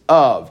friends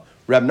of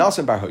Rab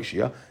Nosson bar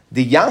Hoshia,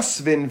 the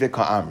Yasvin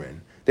v'Ka'amrin.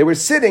 They were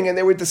sitting and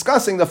they were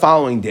discussing the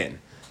following din.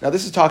 Now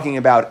this is talking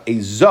about a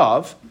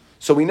Zav.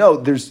 So we know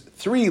there's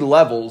 3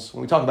 levels,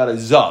 when we talk about a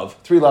Zav,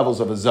 3 levels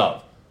of a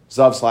Zav.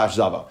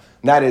 Zav/Zava.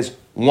 And that is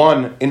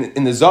 1,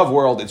 in the Zav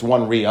world, it's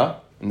 1 Riyah.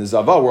 In the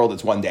Zava world,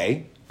 it's 1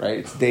 day, right?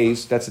 It's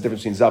days. That's the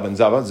difference between Zav and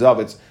Zava.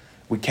 Zav,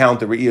 we count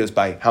the Riyahs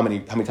by how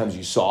many times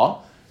you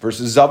saw,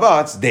 versus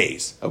Zava, it's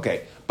days.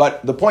 Okay.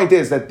 But the point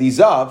is that the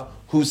Zav,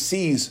 who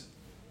sees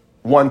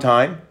 1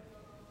 time,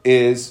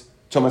 is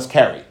Thomas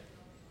Carey.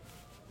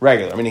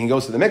 Regular. I mean, he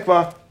goes to the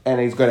mikvah and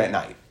he's good at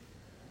night.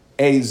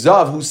 A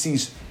Zav who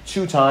sees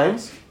 2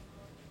 times,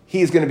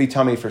 he's going to be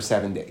tummy for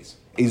 7 days.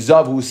 A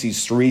Zav who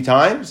sees 3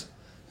 times,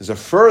 there's a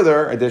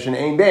further addition,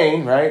 Ein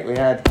Bain, right? We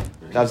had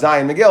Tav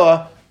Zayin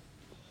Megillah,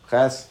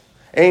 Ches,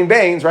 Ein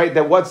Bains, right?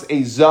 That what's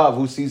a Zav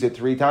who sees it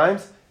 3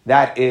 times?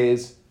 That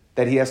is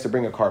that he has to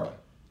bring a carbon.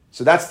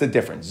 So that's the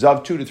difference.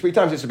 Zav 2 to 3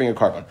 times he has to bring a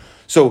carbon.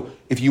 So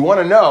if you want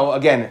to know,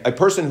 again, a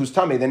person who's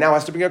tummy then now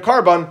has to bring a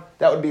carbon,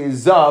 that would be a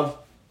Zav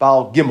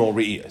Bal Gimel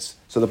Re'iyas.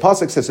 So the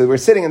pasuk says, so they were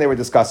sitting and they were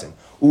discussing.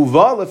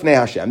 Uva lifnei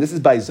Hashem, this is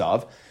by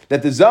Zav,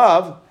 that the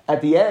Zav,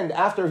 at the end,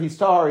 after he's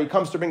tahar, he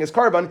comes to bring his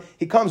carbon,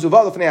 he comes Uva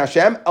lifnei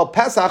Hashem, El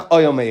Pesach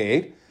Oyel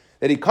Mayed,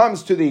 that he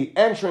comes to the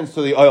entrance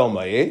to the Oyel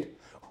Mayed,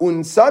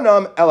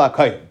 Unsanam El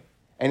HaKayim.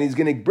 And he's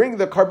going to bring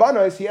the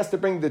karbanos, he has to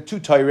bring the 2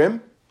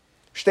 tayrim,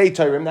 shtei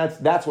tayrim,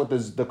 that's what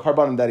the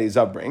karbanon that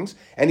Zav brings,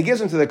 and he gives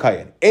them to the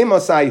kayin.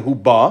 Emasai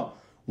huba,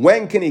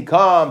 when can he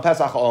come?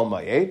 Pesach al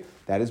mayed.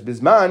 That is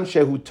bisman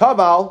shehu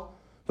taval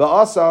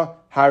va'asa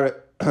har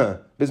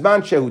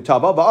bisman shehu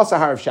taval va'asa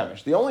harav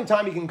shemesh. The only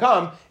time he can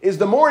come is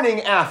the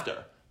morning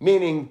after,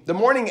 meaning the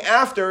morning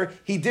after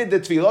he did the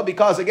tefillah,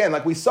 because again,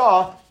 like we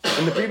saw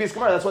in the previous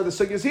Gemara, that's why the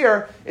sugya is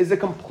here, is the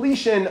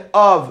completion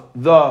of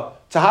the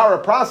tahara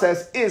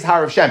process is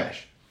harav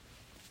shemesh.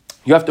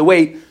 You have to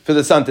wait for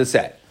the sun to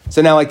set.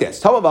 So now like this,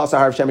 Tava v'asa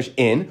harav shemesh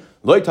in,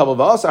 loy tava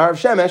v'asa harav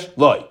shemesh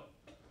loy.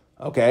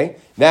 Okay?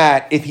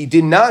 That if he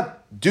did not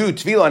do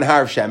tefillah on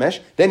harav shemesh,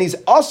 then he's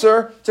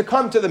usher to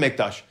come to the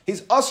mikdash.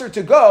 He's usher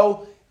to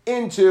go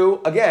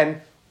into,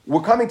 again,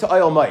 we're coming to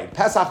Oyel Mayid,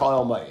 Pesach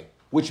Oyel Mayid,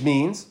 which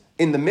means,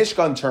 in the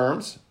Mishkan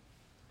terms,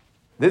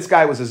 this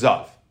guy was a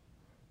Zav.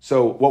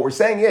 So what we're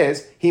saying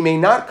is, he may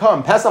not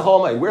come, Pesach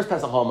Oyel Mayid. Where's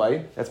Pesach Oyel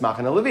Mayid? That's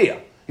Machane Leviah.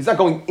 He's not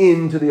going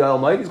into the Oyel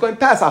Mayid, he's going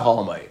Pesach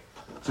Oyel Mayid.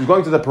 So he's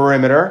going to the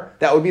perimeter.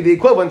 That would be the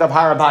equivalent of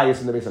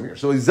Harabayas in the Beis Hamikdash.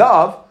 So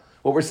Zav,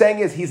 what we're saying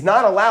is he's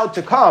not allowed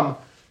to come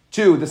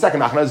to the second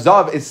Machana.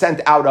 Zav is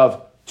sent out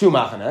of 2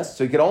 Machanas,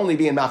 so he could only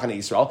be in Machana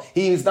Yisrael.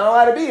 He's not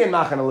allowed to be in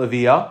Machana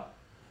Leviah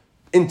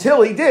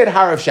until he did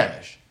Harav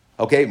Shemesh.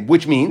 Okay,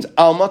 which means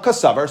Alma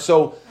Kasavar.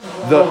 So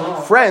the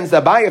friends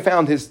that Abaya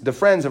found, the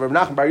friends of Rav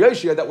Nachman Bar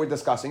Yoshia that we're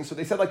discussing, so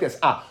they said like this,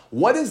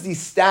 what is the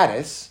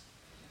status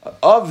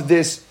of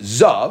this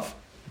Zav,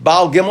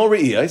 Baal Gimel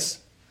Re'iyas,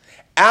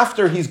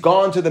 after he's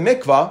gone to the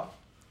mikvah,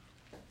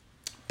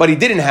 but he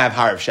didn't have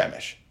Harav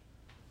Shemesh?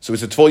 So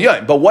it's a Tvul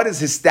Yom. But what is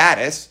his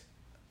status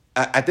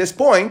at this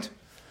point?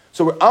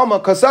 So we're Alma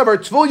Kasavar,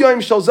 Tvul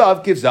Yom Shel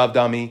Zav gives Zav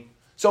Dami.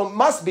 So it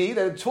must be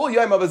that a Tvul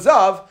Yom of a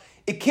Zav,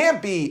 it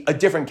can't be a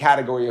different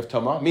category of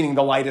Tumah, meaning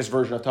the lightest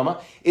version of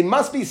Tumah. It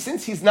must be,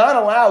 since the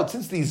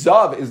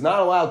Zav is not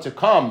allowed to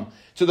come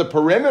to the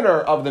perimeter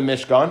of the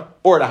Mishkan,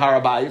 or the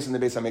Harabayis in the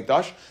Beis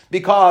HaMikdash,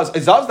 because a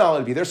Zav's not allowed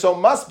to be there, so it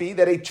must be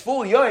that a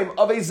Tvul Yom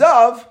of a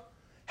Zav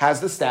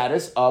has the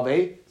status of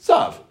a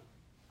Zav.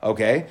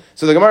 Okay?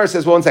 So the Gemara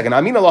says, well, 1 second,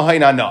 Amina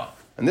Lahaina na.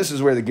 And this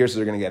is where the Gersos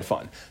are going to get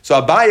fun. So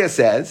Abaya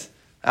says,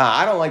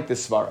 I don't like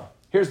this svara.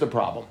 Here's the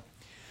problem.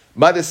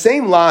 By the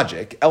same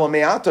logic,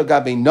 Elameato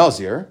gabe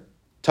Nazir,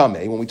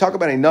 Tameh, when we talk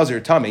about a Nazir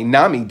Tameh,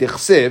 Nami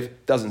Dichsiv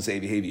doesn't say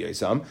Behavior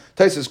Yisam.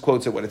 Taisus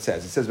quotes it what it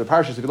says. It says, the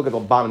Parshas, if you look at the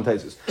bottom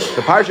Taisus,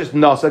 the Parshas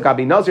Nasa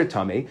gabe Nazir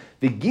Tameh,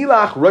 the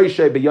Gilach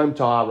Roishe B'Yom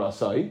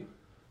Taharasai,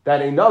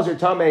 that a Nazir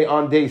Tameh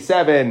on day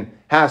 7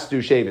 has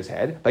to shave his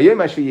head. B'Yom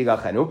HaShvi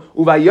Yigachenu,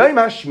 U'Vayom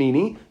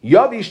HaShmini,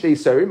 Yavish Dei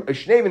Serim,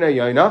 Ushnei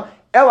V'Nayona,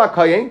 Ela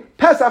Kayin,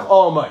 Pesach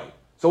Al May.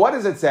 So what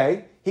does it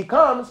say? He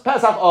comes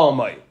Pesach Al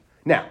May.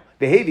 Now,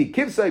 Behavi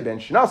Kivsai ben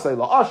Shnasai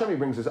la Asham, he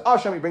brings his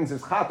Asham, he brings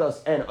his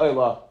Chatas and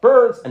Oila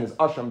birds, and his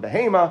Asham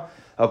Behema.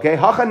 Okay,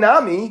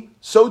 Hachanami,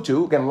 so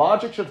too, again,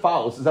 logic should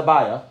follow. This is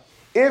Abaya.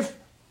 If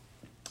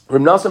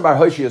Reb Nosson Bar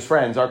Hoshia's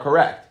friends are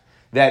correct,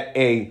 that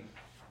a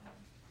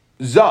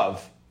Zav,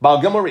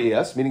 Baal Gimel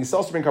Re'iyas, meaning he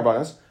sells to bring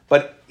karbanos,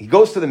 but he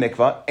goes to the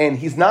mikvah, and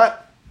he's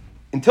not,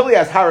 until he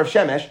has Harav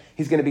Shemesh,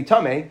 he's going to be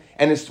Tameh,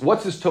 and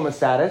what's his Tumah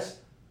status?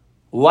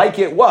 Like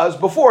it was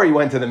before he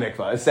went to the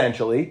mikvah,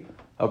 essentially.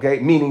 Okay,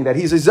 meaning that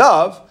he's a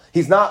Zav,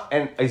 he's not,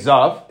 and a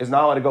Zav is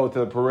not allowed to go to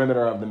the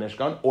perimeter of the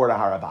Mishkan or the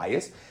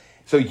Harabayis.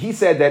 So he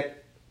said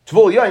that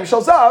Tvul Yom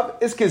Shel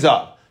Zav is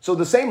Kizav. So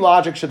the same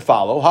logic should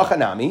follow.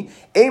 Hachanami,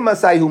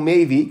 Emasai hu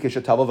mevi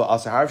kishatava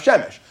va'asa harav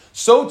shemesh.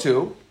 So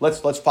too,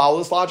 let's follow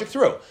this logic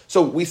through.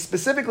 So we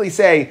specifically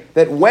say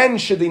that when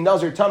should the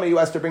Nazir Tameh who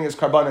has to bring his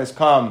karbanos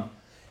come?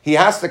 He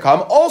has to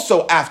come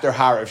also after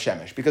Harav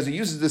Shemesh, because he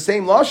uses the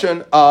same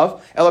lashon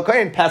of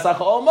Elokayin Pesach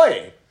Al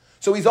Mayed.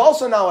 So he's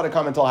also not allowed to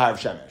come until Harav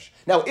Shemesh.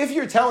 Now, if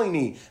you're telling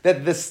me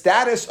that the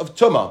status of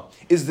Tumah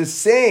is the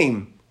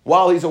same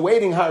while he's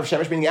awaiting Harav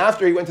Shemesh, meaning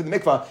after he went to the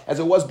mikvah, as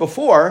it was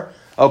before,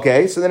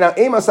 okay, so then now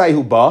Emasai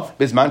hu ba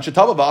bisman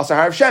shetava va'asa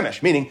Harav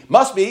Shemesh, meaning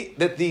must be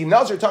that the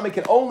Nazir Tameh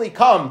can only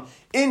come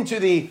into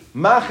the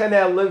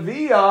Machane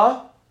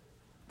Leviah,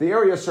 the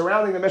area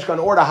surrounding the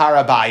Mishkan or the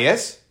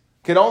Harabayis,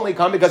 can only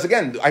come because,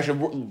 again, I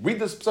should read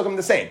this psukim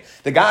the same.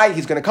 The guy,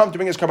 he's going to come to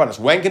bring his karbanos.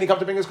 When can he come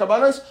to bring his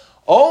karbanos?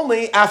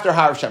 Only after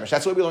Harav Shemesh.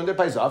 That's what we learned at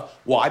by Zav.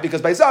 Why?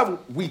 Because by Zav,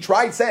 we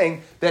tried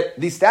saying that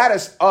the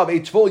status of a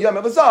Tvul Yom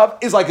of a Zav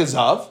is like a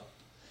Zav.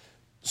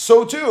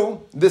 So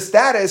too, the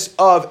status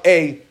of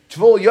a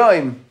Tvul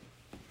Yom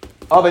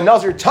of a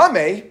Nazir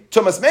Tameh,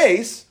 Tumas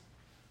Meis,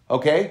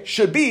 okay,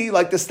 should be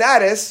like the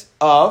status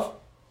of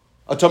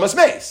a Tumas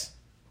Meis.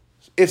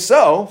 If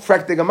so,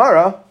 Frek de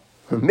Gemara,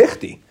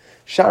 Michti.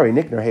 Shari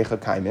Nikner Hecha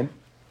Kaimin.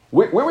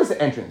 Where was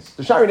the entrance?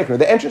 The Shari Niknar,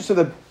 the entrance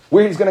to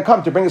where he's going to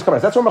come to bring his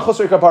carbon. That's where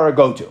Mechusar Kapara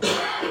go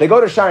to. They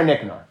go to Shari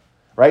Niknar,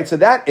 right? So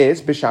that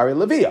is B'Shari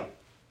Leviyah.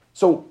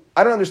 So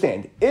I don't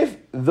understand. If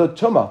the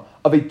Tumah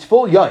of a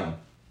Tful Yaim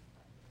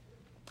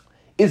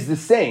is the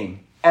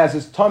same as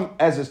his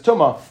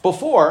Tumah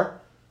before,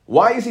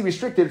 why is he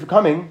restricted from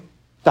coming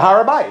to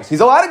Har HaBayis? He's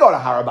allowed to go to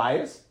Har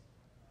HaBayis.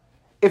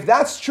 If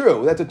that's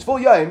true, that the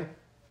Tful Yaim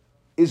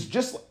is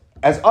just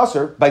as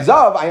Usr, by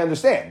Zav, I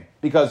understand,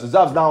 because the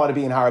Zav's not allowed to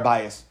be in Har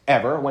HaBayis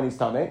ever when he's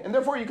Tameh, and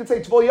therefore you could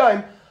say Tful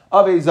Yaim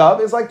of a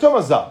Zav is like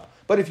Tumah Zav.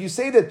 But if you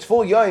say that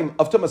Tful Yaim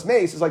of Tumas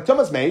Mace is like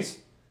Tumas Mace,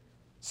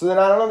 so then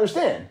I don't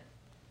understand.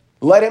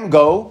 Let him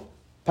go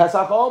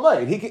Pesach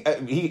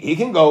Al-Mayid. He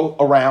can go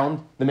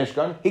around the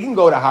Mishkan. He can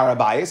go to Har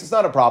HaBayis. It's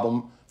not a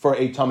problem for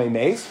a Tamei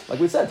Mace. Like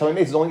we said, Tamei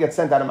Mace only gets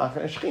sent out of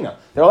Machane Shechina.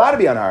 They're allowed to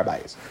be on Har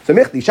HaBayis. So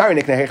Michli, Shari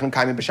Nikneh Hechon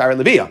Kaimim B'Shari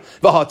Leviyah.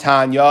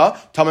 V'hatanya,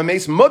 Tamei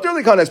Mace Mutter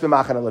Likones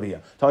B'Machane Leviyah.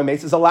 Tamei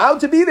Mace is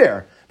allowed to be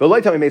there. But Loi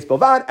Tamei Mace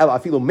Bovad, El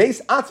Afilu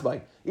Mace Atzvai.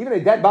 Even a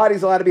dead body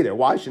is allowed to be there.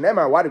 Why?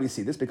 Shenemar, why do we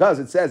see this? Because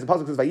it says, the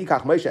Pasuk says,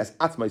 Vayikach Moshe es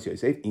Atzmai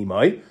Yosef,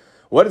 Imai.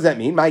 What does that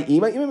mean? My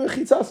Imai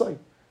Mechitzasai.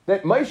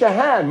 That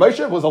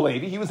Moshe was a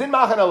Levi, he was in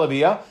Machane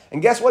Leviyah,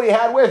 and guess what he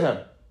had with him?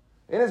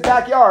 In his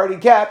backyard, he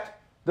kept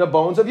the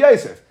bones of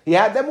Yosef. He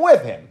had them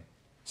with him.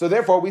 So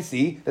therefore we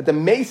see that the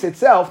mace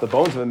itself, the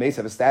bones of a mace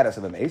have a status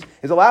of a mace,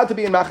 is allowed to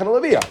be in Machane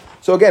Leviyah.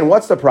 So again,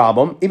 what's the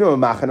problem? Even with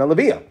Machane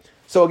Leviyah.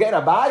 So again,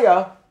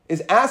 Abaya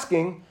is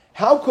asking,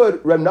 how could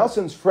Reb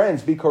Nelson's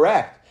friends be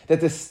correct that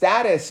the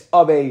status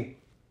of the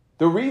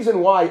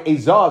reason why a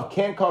Zav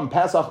can't come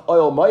Pesach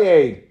Oil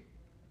Mayed,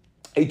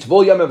 a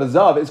Tvul Yom of a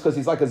Zav, is because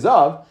he's like a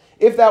Zav?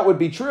 If that would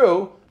be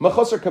true,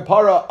 Mechusar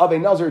Kapara of a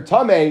Nazir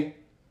Tameh,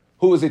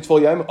 who is a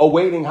Tvul Yom,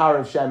 awaiting Har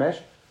of Shemesh,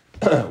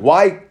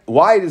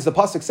 why does the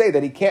pasuk say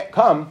that he can't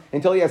come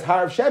until he has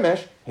Har of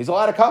Shemesh? He's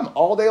allowed to come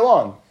all day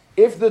long.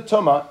 If the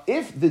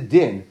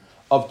din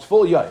of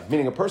Tful Yom,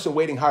 meaning a person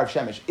waiting Har of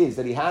Shemesh, is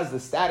that he has the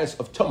status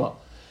of Tumah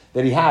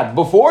that he had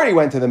before he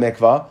went to the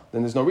mikvah,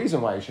 then there's no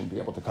reason why he shouldn't be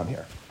able to come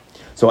here.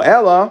 So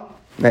Ella,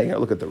 now you gotta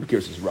look at the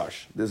Girsa's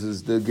rush. The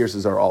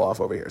Girsas are all off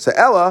over here. So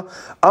Ella,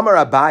 Amar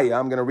Abaya,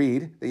 I'm going to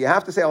read, that you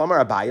have to say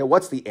Amar Abaya.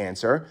 What's the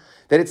answer?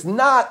 That it's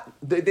not,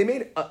 they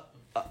made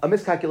a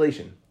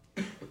miscalculation.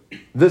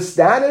 The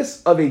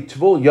status of a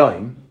Tvul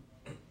Yom,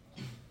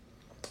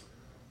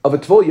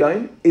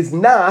 is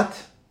not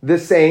the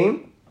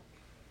same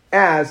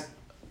as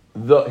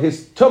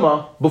his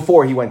Tumah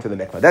before he went to the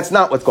mikvah. That's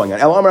not what's going on.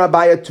 El Amar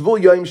Abaya,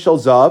 Tvul Yom Shel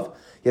Zav,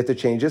 you have to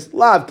change this,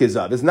 Lav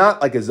Kizav, is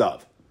not like a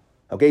Zav.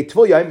 Okay,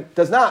 Tvul Yom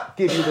does not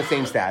give you the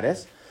same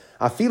status.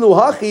 Afilu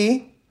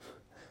Hachi,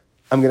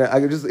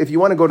 if you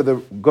want to go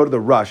to the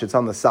rush, it's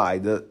on the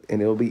side,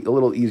 and it'll be a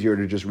little easier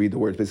to just read the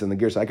words based on the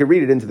Girsa. I could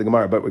read it into the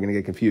Gemara, but we're going to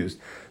get confused.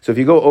 So if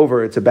you go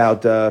over, it's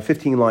about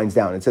 15 lines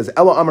down. It says,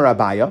 Elo Amar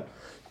Abaya,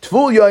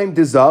 Tvul Yom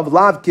Dizav,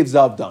 Lav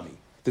Kivzav Dami.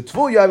 The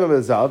Tvul Yom of a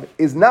Zav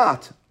is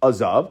not a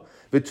Zav.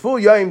 The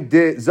Tvul Yom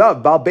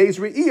Dizav, Bal Beis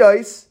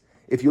Re'iyos,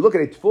 if you look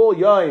at a Tvul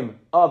Yom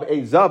of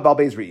a Zav, Bal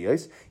Beis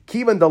Re'iyos,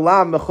 Kivan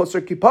Dalam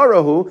Mechusar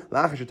Kiparahu,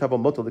 Lachash Tavel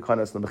Mutal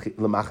Lekanas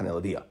Lemachane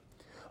Leviyah.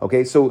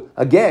 Okay, so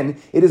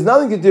again, it has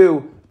nothing to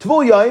do.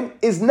 Tvul Yom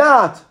is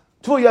not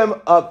Tvul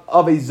Yom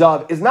of a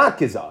Zav is not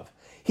Kizav.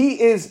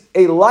 He is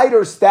a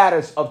lighter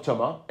status of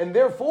Tumah, and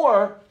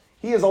therefore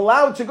he is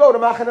allowed to go to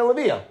Machane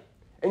Leviyah.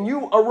 And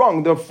you are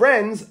wrong. The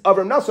friends of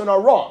Reb Nosson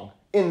are wrong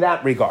in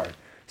that regard.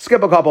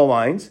 Skip a couple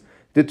lines.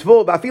 The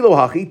Tvul Bafilo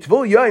Hachi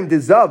Tvul Yom de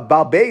Zav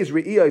Bal Beis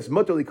Re'iyos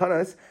Mutar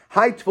Likanas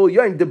Hai Tvul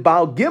Yom de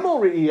Bal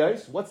Gimel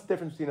Re'iyos. What's the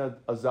difference between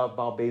a Zav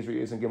Bal Beis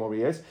Re'iyos and Gimel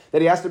Re'iyos?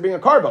 That he has to bring a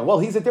carbon. Well,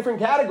 he's a different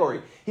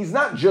category. He's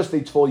not just a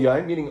Tvul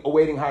Yom, meaning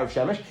awaiting Har of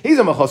Shemesh. He's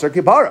a Mechusar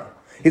Kipara.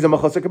 He's a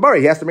Mechusar Kipara.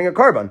 He has to bring a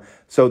carbon.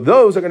 So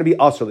those are going to be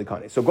Asr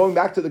Likanes. So going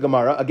back to the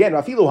Gemara again,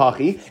 Rafilu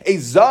Hachi a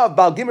Zav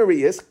Bal Gimel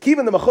Re'iyos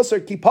Kivan the Mechusar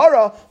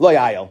Kipara Lo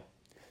Yayel.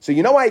 So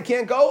you know why he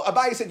can't go?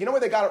 Abaye said, you know where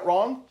they got it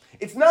wrong?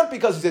 It's not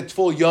because he's a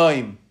Tvul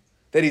Yom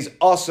that he's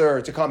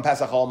Asr to come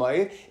Pesach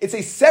Al-Mayid. It's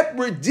a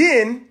separate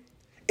din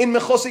in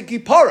Mechusar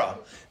Kipara.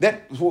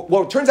 That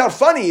what turns out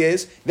funny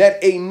is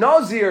that a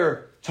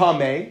Nazir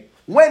Tameh,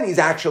 when he's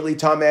actually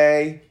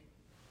Tameh,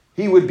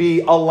 he would be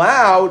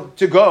allowed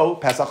to go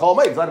Pesach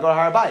Al-Mayid. He's allowed to go to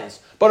Har HaBayis.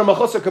 But in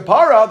Mechusar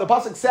Kipara, the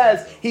pasuk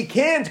says he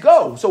can't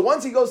go. So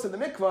once he goes to the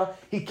mikvah,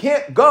 he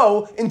can't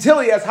go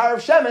until he has Har of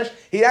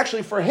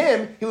Shemesh. For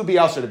him, he would be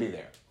Asr to be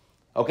there.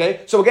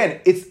 Okay? So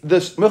again, it's the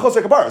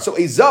Mechusar Kipara. So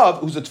a Zav,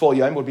 who's a Tvul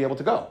Yom, would be able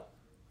to go.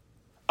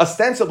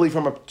 Ostensibly,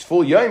 from a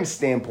Tvul Yom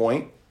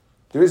standpoint,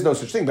 there is no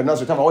such thing, but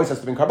Nazir Tam always has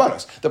to bring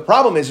karbanos. The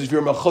problem is if you're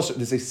a Mechusar,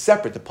 there's a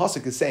separate, the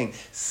pasuk is saying,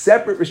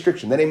 separate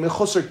restriction. Then a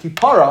Mechusar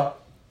Kipara,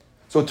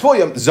 so Tvul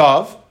Yom,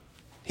 Zav,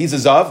 he's a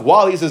Zav.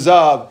 While he's a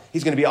Zav,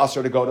 he's going to be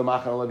Asr to go to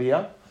Machane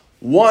Leviyah.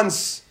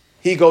 Once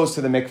he goes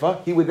to the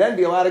mikvah, he would then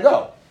be allowed to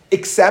go,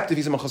 except if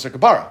he's a Mechusar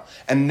Kipara.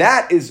 And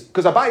that is,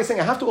 because Abaye is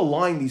saying, I have to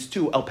align these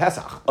two El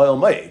Pesach, El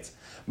Mayid.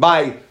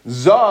 By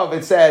Zav,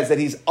 it says that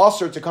he's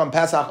Asr to come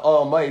Pesach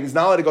El Mayid. He's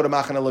not allowed to go to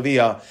Machane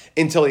Leviyah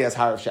until he has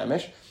Har of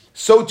Shemesh.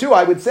 So too,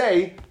 I would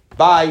say,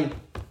 by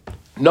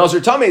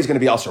Nazir Tameh is going to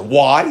be Asr.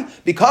 Why?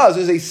 Because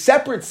there's a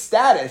separate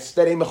status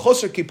that a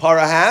Mechusar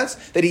Kipara has,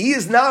 that he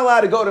is not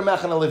allowed to go to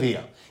Mechana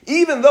Leviyah.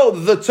 Even though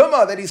the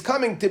Tumah that he's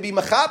coming to be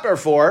Mechaper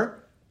for,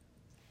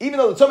 is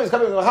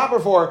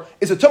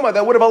a Tumah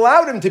that would have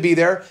allowed him to be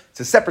there, it's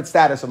a separate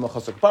status of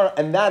Mechusar Kipara,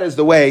 and that is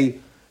the way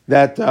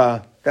that,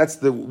 that's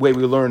the way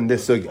we learn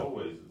this sugya.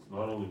 Always, it's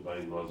not only by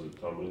Nazir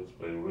Tameh, it's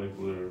by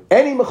regular...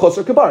 Any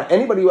Mechusar Kipara,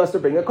 anybody who has to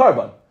bring a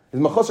carbon.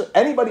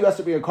 Anybody who has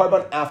to bring a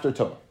carbon after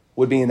Tumah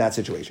would be in that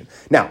situation.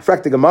 Now,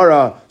 Frak the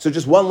Gemara, so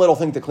just one little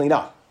thing to clean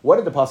up. What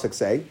did the pasuk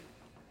say?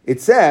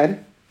 It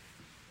said,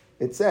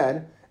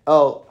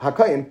 El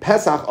Hakayin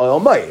Pesach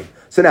Oil Mayid.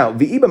 So now,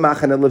 V'iba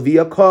Machana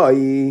Leviyah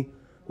Kai.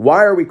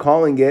 Why are we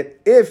calling it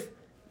if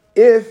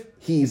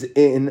he's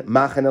in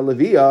Machana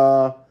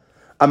Leviyah?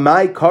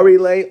 Amai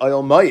Karile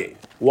Oil Mayid.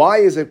 Why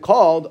is it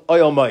called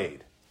Oil Mayid?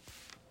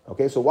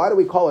 Okay, so why do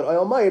we call it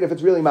Oil Mayid if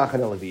it's really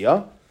Machana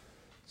Leviyah?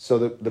 So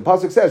the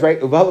pasuk says,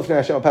 right? Why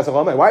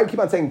do you keep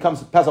on saying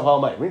comes Pesach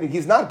Oil Mayid? Meaning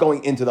he's not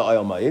going into the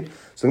Oil Mayid.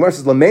 So the Gemara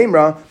says,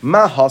 Lameimra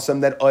ma hasam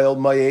that Oil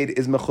Mayid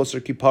is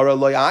mechusar kipara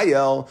lo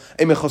yayel.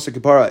 A mechusar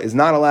kipara is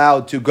not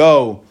allowed to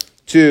go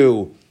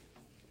to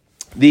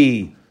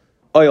the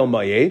Oil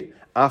Mayid.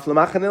 Af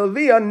lamachan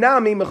leviyah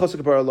nami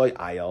mechusar kipara lo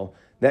yayel.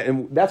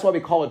 That's why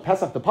we call it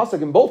Pesach. The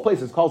pasuk in both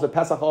places calls it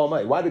Pesach Oil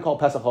Mayid. Why do we call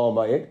Pesach Oil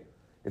Mayid?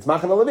 It's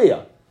machan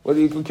leviyah. Well,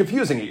 you're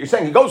confusing it. You're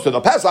saying he goes to the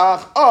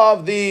Pesach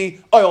of the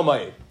Oil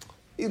Mayid.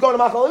 He's going to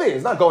Machal Levi.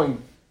 He's not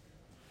going.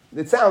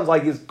 It sounds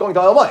like he's going to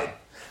Oil Mayid.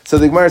 So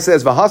the Gemara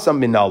says V'hasam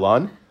min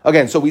nalan.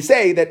 Again, so we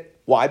say that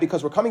why?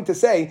 Because we're coming to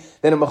say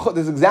that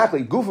this is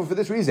exactly Gufa for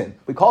this reason.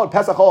 We call it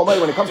Pesach Oil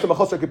Mayid when it comes to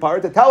Mechusar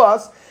Kipara to tell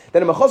us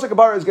that a Mechusar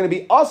Kipara is going to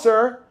be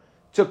Aser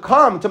to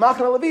come to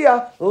Machana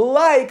Leviyah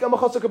like a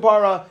Mechusar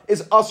Kipara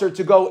is Aser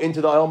to go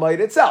into the Oil Mayid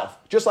itself.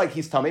 Just like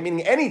he's Tameh,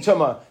 meaning any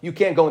Tumah, you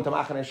can't go into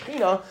Machana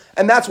Shechina,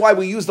 and that's why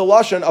we use the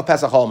Lashon of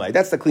Pesach Oil Mayid.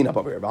 That's the cleanup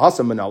over here.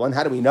 V'hasam Manalan,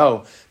 how do we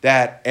know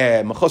that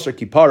Mechusar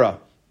Kipara,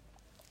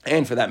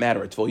 and for that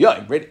matter, a Tvul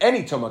Yoim, right?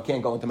 Any Tumah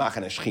can't go into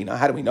Machana Shechina.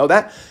 How do we know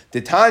that?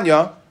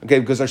 Titania, okay,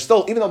 because they're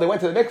still, even though they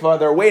went to the mikvah,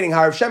 they're waiting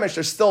Harav Shemesh,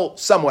 they're still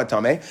somewhat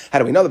Tameh. How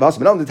do we know the V'hasam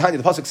Manalan?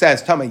 Titania, the pasuk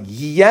says, Tameh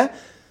Yiyeh.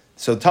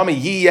 So Tameh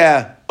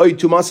Yiyeh oy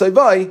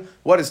tumasayvai.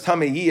 What is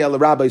Tameh Yiyeh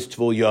l'rabbis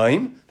Tvul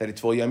Yoim? That a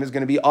Tvul Yoim is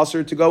going to be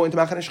aser to go into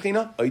Machana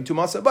Shechina. Oy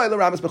tumasayvai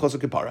l'rabbis b'chosar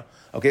kipara.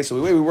 Okay, so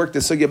the way we work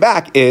this sugya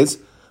back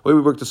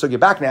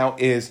now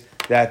is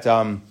that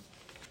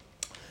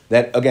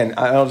that again.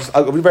 I'll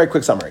do a very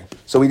quick summary.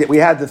 So we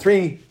had the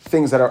three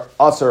things that are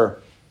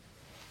aser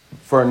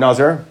for a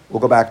Nazir.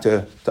 We'll go back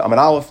to Amud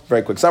Aleph,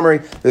 very quick summary.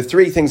 The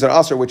three things that are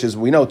Aser, which is,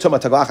 we know,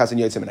 Tumah, Taglachas,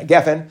 and Yotzim and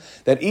Agefen,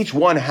 that each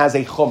one has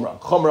a Chumrah.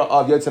 Chumrah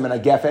of Yotzim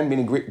and Agefen,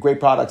 meaning great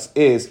products,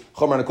 is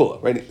Chumrah and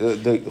Kula. Right?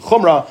 The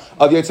Chumrah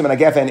of Yotzim and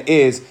Agefen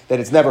is that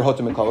it's never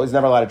Hotim and Kula, it's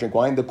never allowed to drink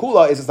wine. The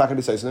Kula is it's not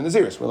going to be Seisin in the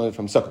Naziris. We're learning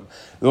from Sukkot.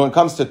 When it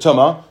comes to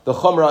Tumah, the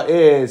Chumrah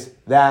is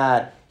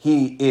that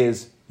he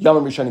is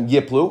Yamim Rishonim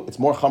Yiplu. It's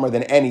more Chumrah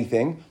than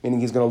anything, meaning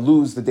he's going to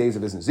lose the days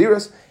of his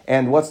Naziris.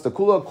 And what's the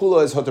Kula?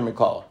 Kula is Hotim and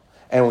Kula.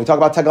 And when we talk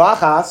about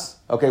taglachas,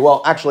 okay,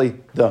 well, actually,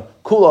 the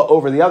kula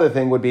over the other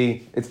thing would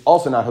be, it's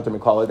also not hoter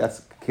mikala,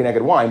 that's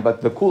kineged wine,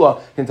 but the kula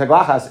in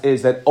taglachas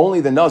is that only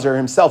the nazir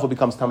himself who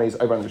becomes tamei's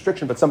over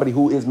restriction, but somebody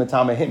who is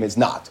metame him is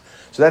not.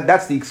 So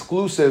that's the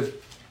exclusive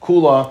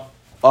kula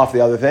off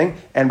the other thing.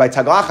 And by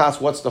taglachas,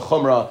 what's the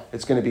chumrah?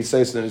 It's going to be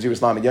seis the nazir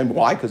islam again.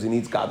 Why? Because he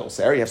needs gadol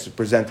ser. He has to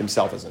present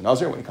himself as a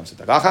nazir when it comes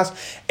to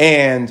taglachas.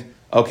 And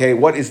okay,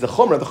 what is the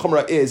chumrah? The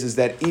chumrah is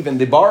that even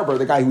the barber,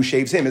 the guy who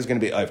shaves him, is going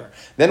to be over.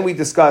 Then we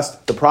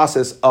discussed the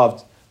process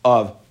of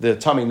the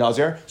Tamei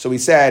Nazir. So we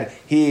said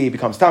he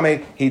becomes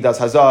Tamei, he does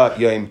Hazah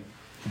Yom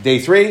day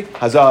 3,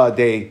 Hazah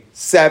day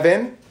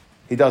 7,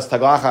 he does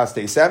Taglachas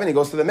day 7, he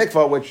goes to the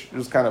mikvah, which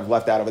was kind of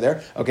left out over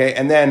there, okay,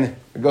 and then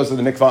he goes to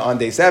the mikvah on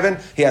day 7,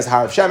 he has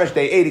Harav Shemesh,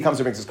 day 8, he comes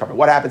and brings his carbon.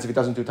 What happens if he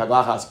doesn't do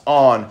Taglachas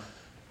on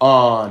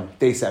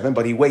day 7,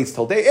 but he waits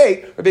till day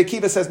 8? Rabbi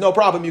Akiva says, no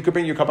problem, you could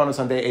bring your karbanos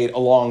on day 8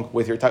 along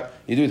with your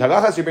you do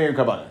taglachas, you bring your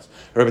karbanos.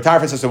 Rabbi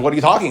Tarfon says, so what are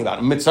you talking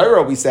about?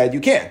 Mitzayra, we said you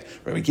can't.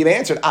 Rabbi Akiva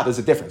answered, there's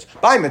a difference.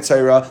 By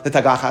Mitzayra, the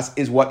taglachas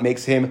is what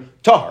makes him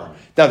tahar.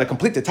 Now, to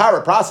complete the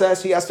tahara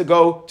process, he has to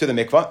go to the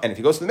mikvah, and if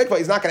he goes to the mikvah,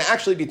 he's not going to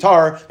actually be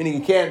tahar, meaning he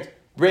can't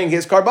bring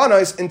his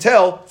karbanos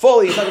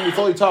he's not going to be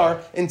fully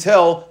tahar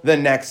until the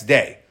next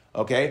day.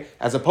 Okay?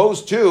 As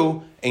opposed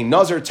to a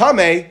Nazir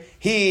Tameh,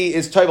 he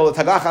is toivel.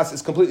 The taglachas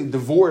is completely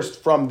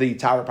divorced from the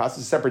tahara process,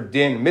 a separate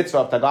din mitzvah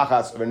of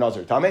taglachas of a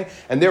Nazir Tameh,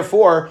 and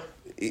therefore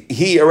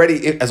he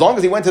already, as long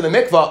as he went to the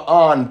mikvah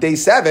on day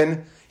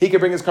 7, he could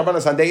bring his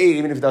karbanos on day 8,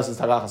 even if he does his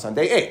taglachas on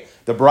day 8.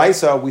 The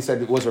brisa, we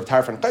said it was Rav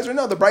Tarfon Chayzer.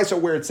 No, the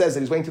brisa where it says that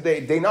he's waiting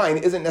to day 9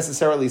 isn't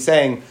necessarily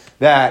saying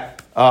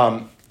that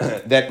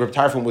that Rav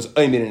Tarfon was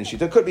Aymin in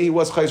Shita. Could be he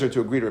was Chayzer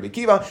to agree to Rabbi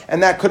Akiva,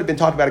 and that could have been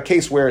talking about a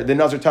case where the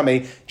Nazir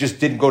Tameh just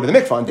didn't go to the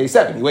mikvah on day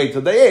 7. He waited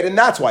till day 8, and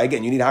that's why,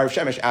 again, you need Harav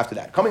Shemesh after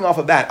that. Coming off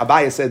of that,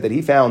 Abaya said that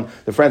he found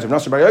the friends of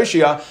Nasser Bar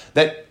Yoshia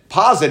that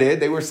posited,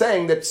 they were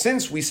saying that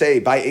since we say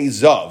by a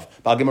zav,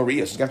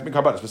 Balgamarias, it's going to be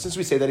karbanos, but since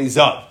we say that a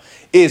zav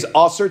is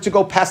also to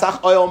go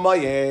Pesach oil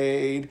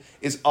mayed,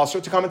 is also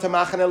to come into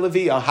Machane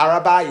Leviyah,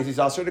 Harabayis, he's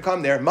also to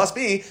come there. It must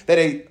be that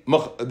a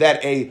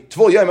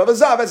Tvul Yom of a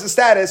zav has the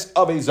status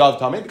of a zav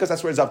tamid, because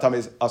that's where zav tamid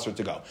is also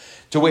to go.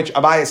 To which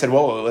Abaye said,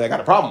 whoa, I got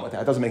a problem with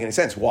that. It doesn't make any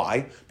sense.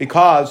 Why?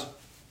 Because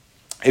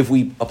if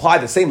we apply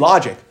the same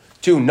logic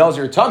to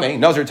Nazir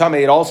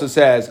Tameh, it also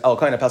says El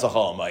Kaina Pesach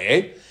Al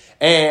Mayed,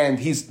 and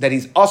he's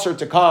usher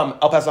to come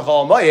Al Pesach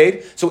Al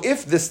Mayed. So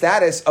if the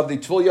status of the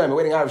Tvul Yom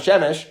waiting out of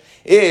Shemesh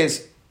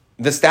is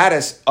the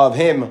status of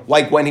him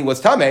like when he was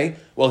Tameh,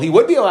 well, he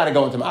would be allowed to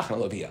go into Machna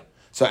Leviyah.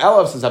 So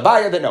Elav says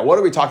Abaya that no. What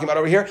are we talking about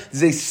over here?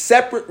 There's a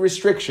separate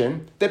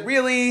restriction that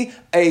really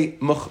a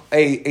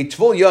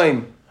Tvul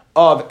Yom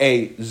of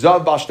a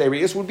Zav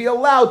Bashtei would be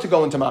allowed to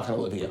go into Machna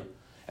Leviyah.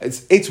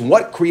 It's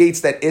what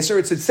creates that Isser.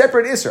 It's a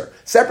separate Isser.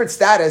 Separate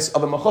status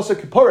of a Mechosa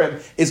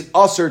Kippurim is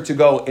Usser to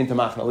go into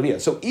Machna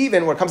Leviyah. So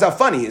even, what comes out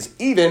funny is,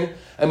 even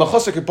a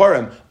Mechosa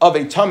Kippurim of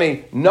a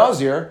Tameh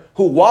Nazir,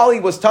 who while he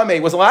was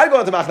Tameh, was allowed to go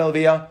into Machna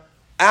Leviyah,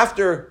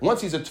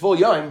 once he's a Tvul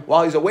Yom,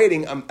 while he's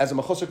awaiting as a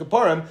Mechosa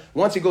Kippurim,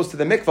 once he goes to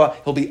the mikvah,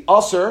 he'll be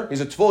Usser, he's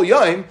a Tvul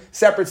Yom,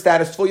 separate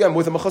status, Tvul Yom,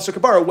 with a Mechosa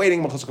Kippurim,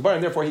 waiting Mechosa Kippurim,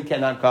 and therefore he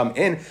cannot come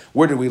in.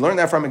 Where did we learn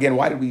that from? Again,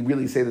 why did we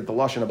really say that the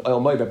Lashon of Oil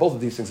Moed, by both of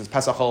these things, is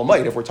Pesach Oil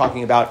Moed, if we're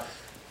talking about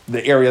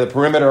the area, the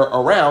perimeter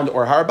around,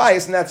 or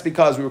Harabayis, and that's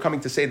because we were coming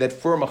to say that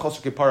for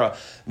Mechosa Kippurim,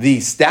 the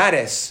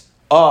status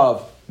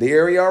of the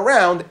area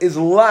around is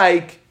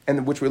like,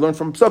 and which we learned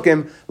from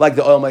Psukim, like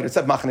the oil might have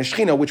said, Machane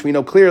Shechina, which we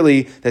know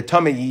clearly that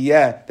Tameh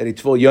Yiyeh, that a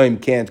Tvul Yom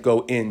can't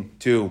go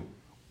into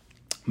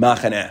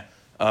Machane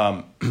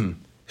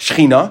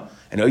Shechina,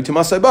 and Oitum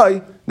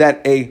Asaybai, that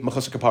a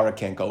Mechosa Kapara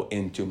can't go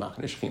into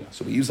Machane Shechina.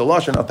 So we use the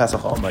Lashon of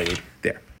Pesach Al Mayid there.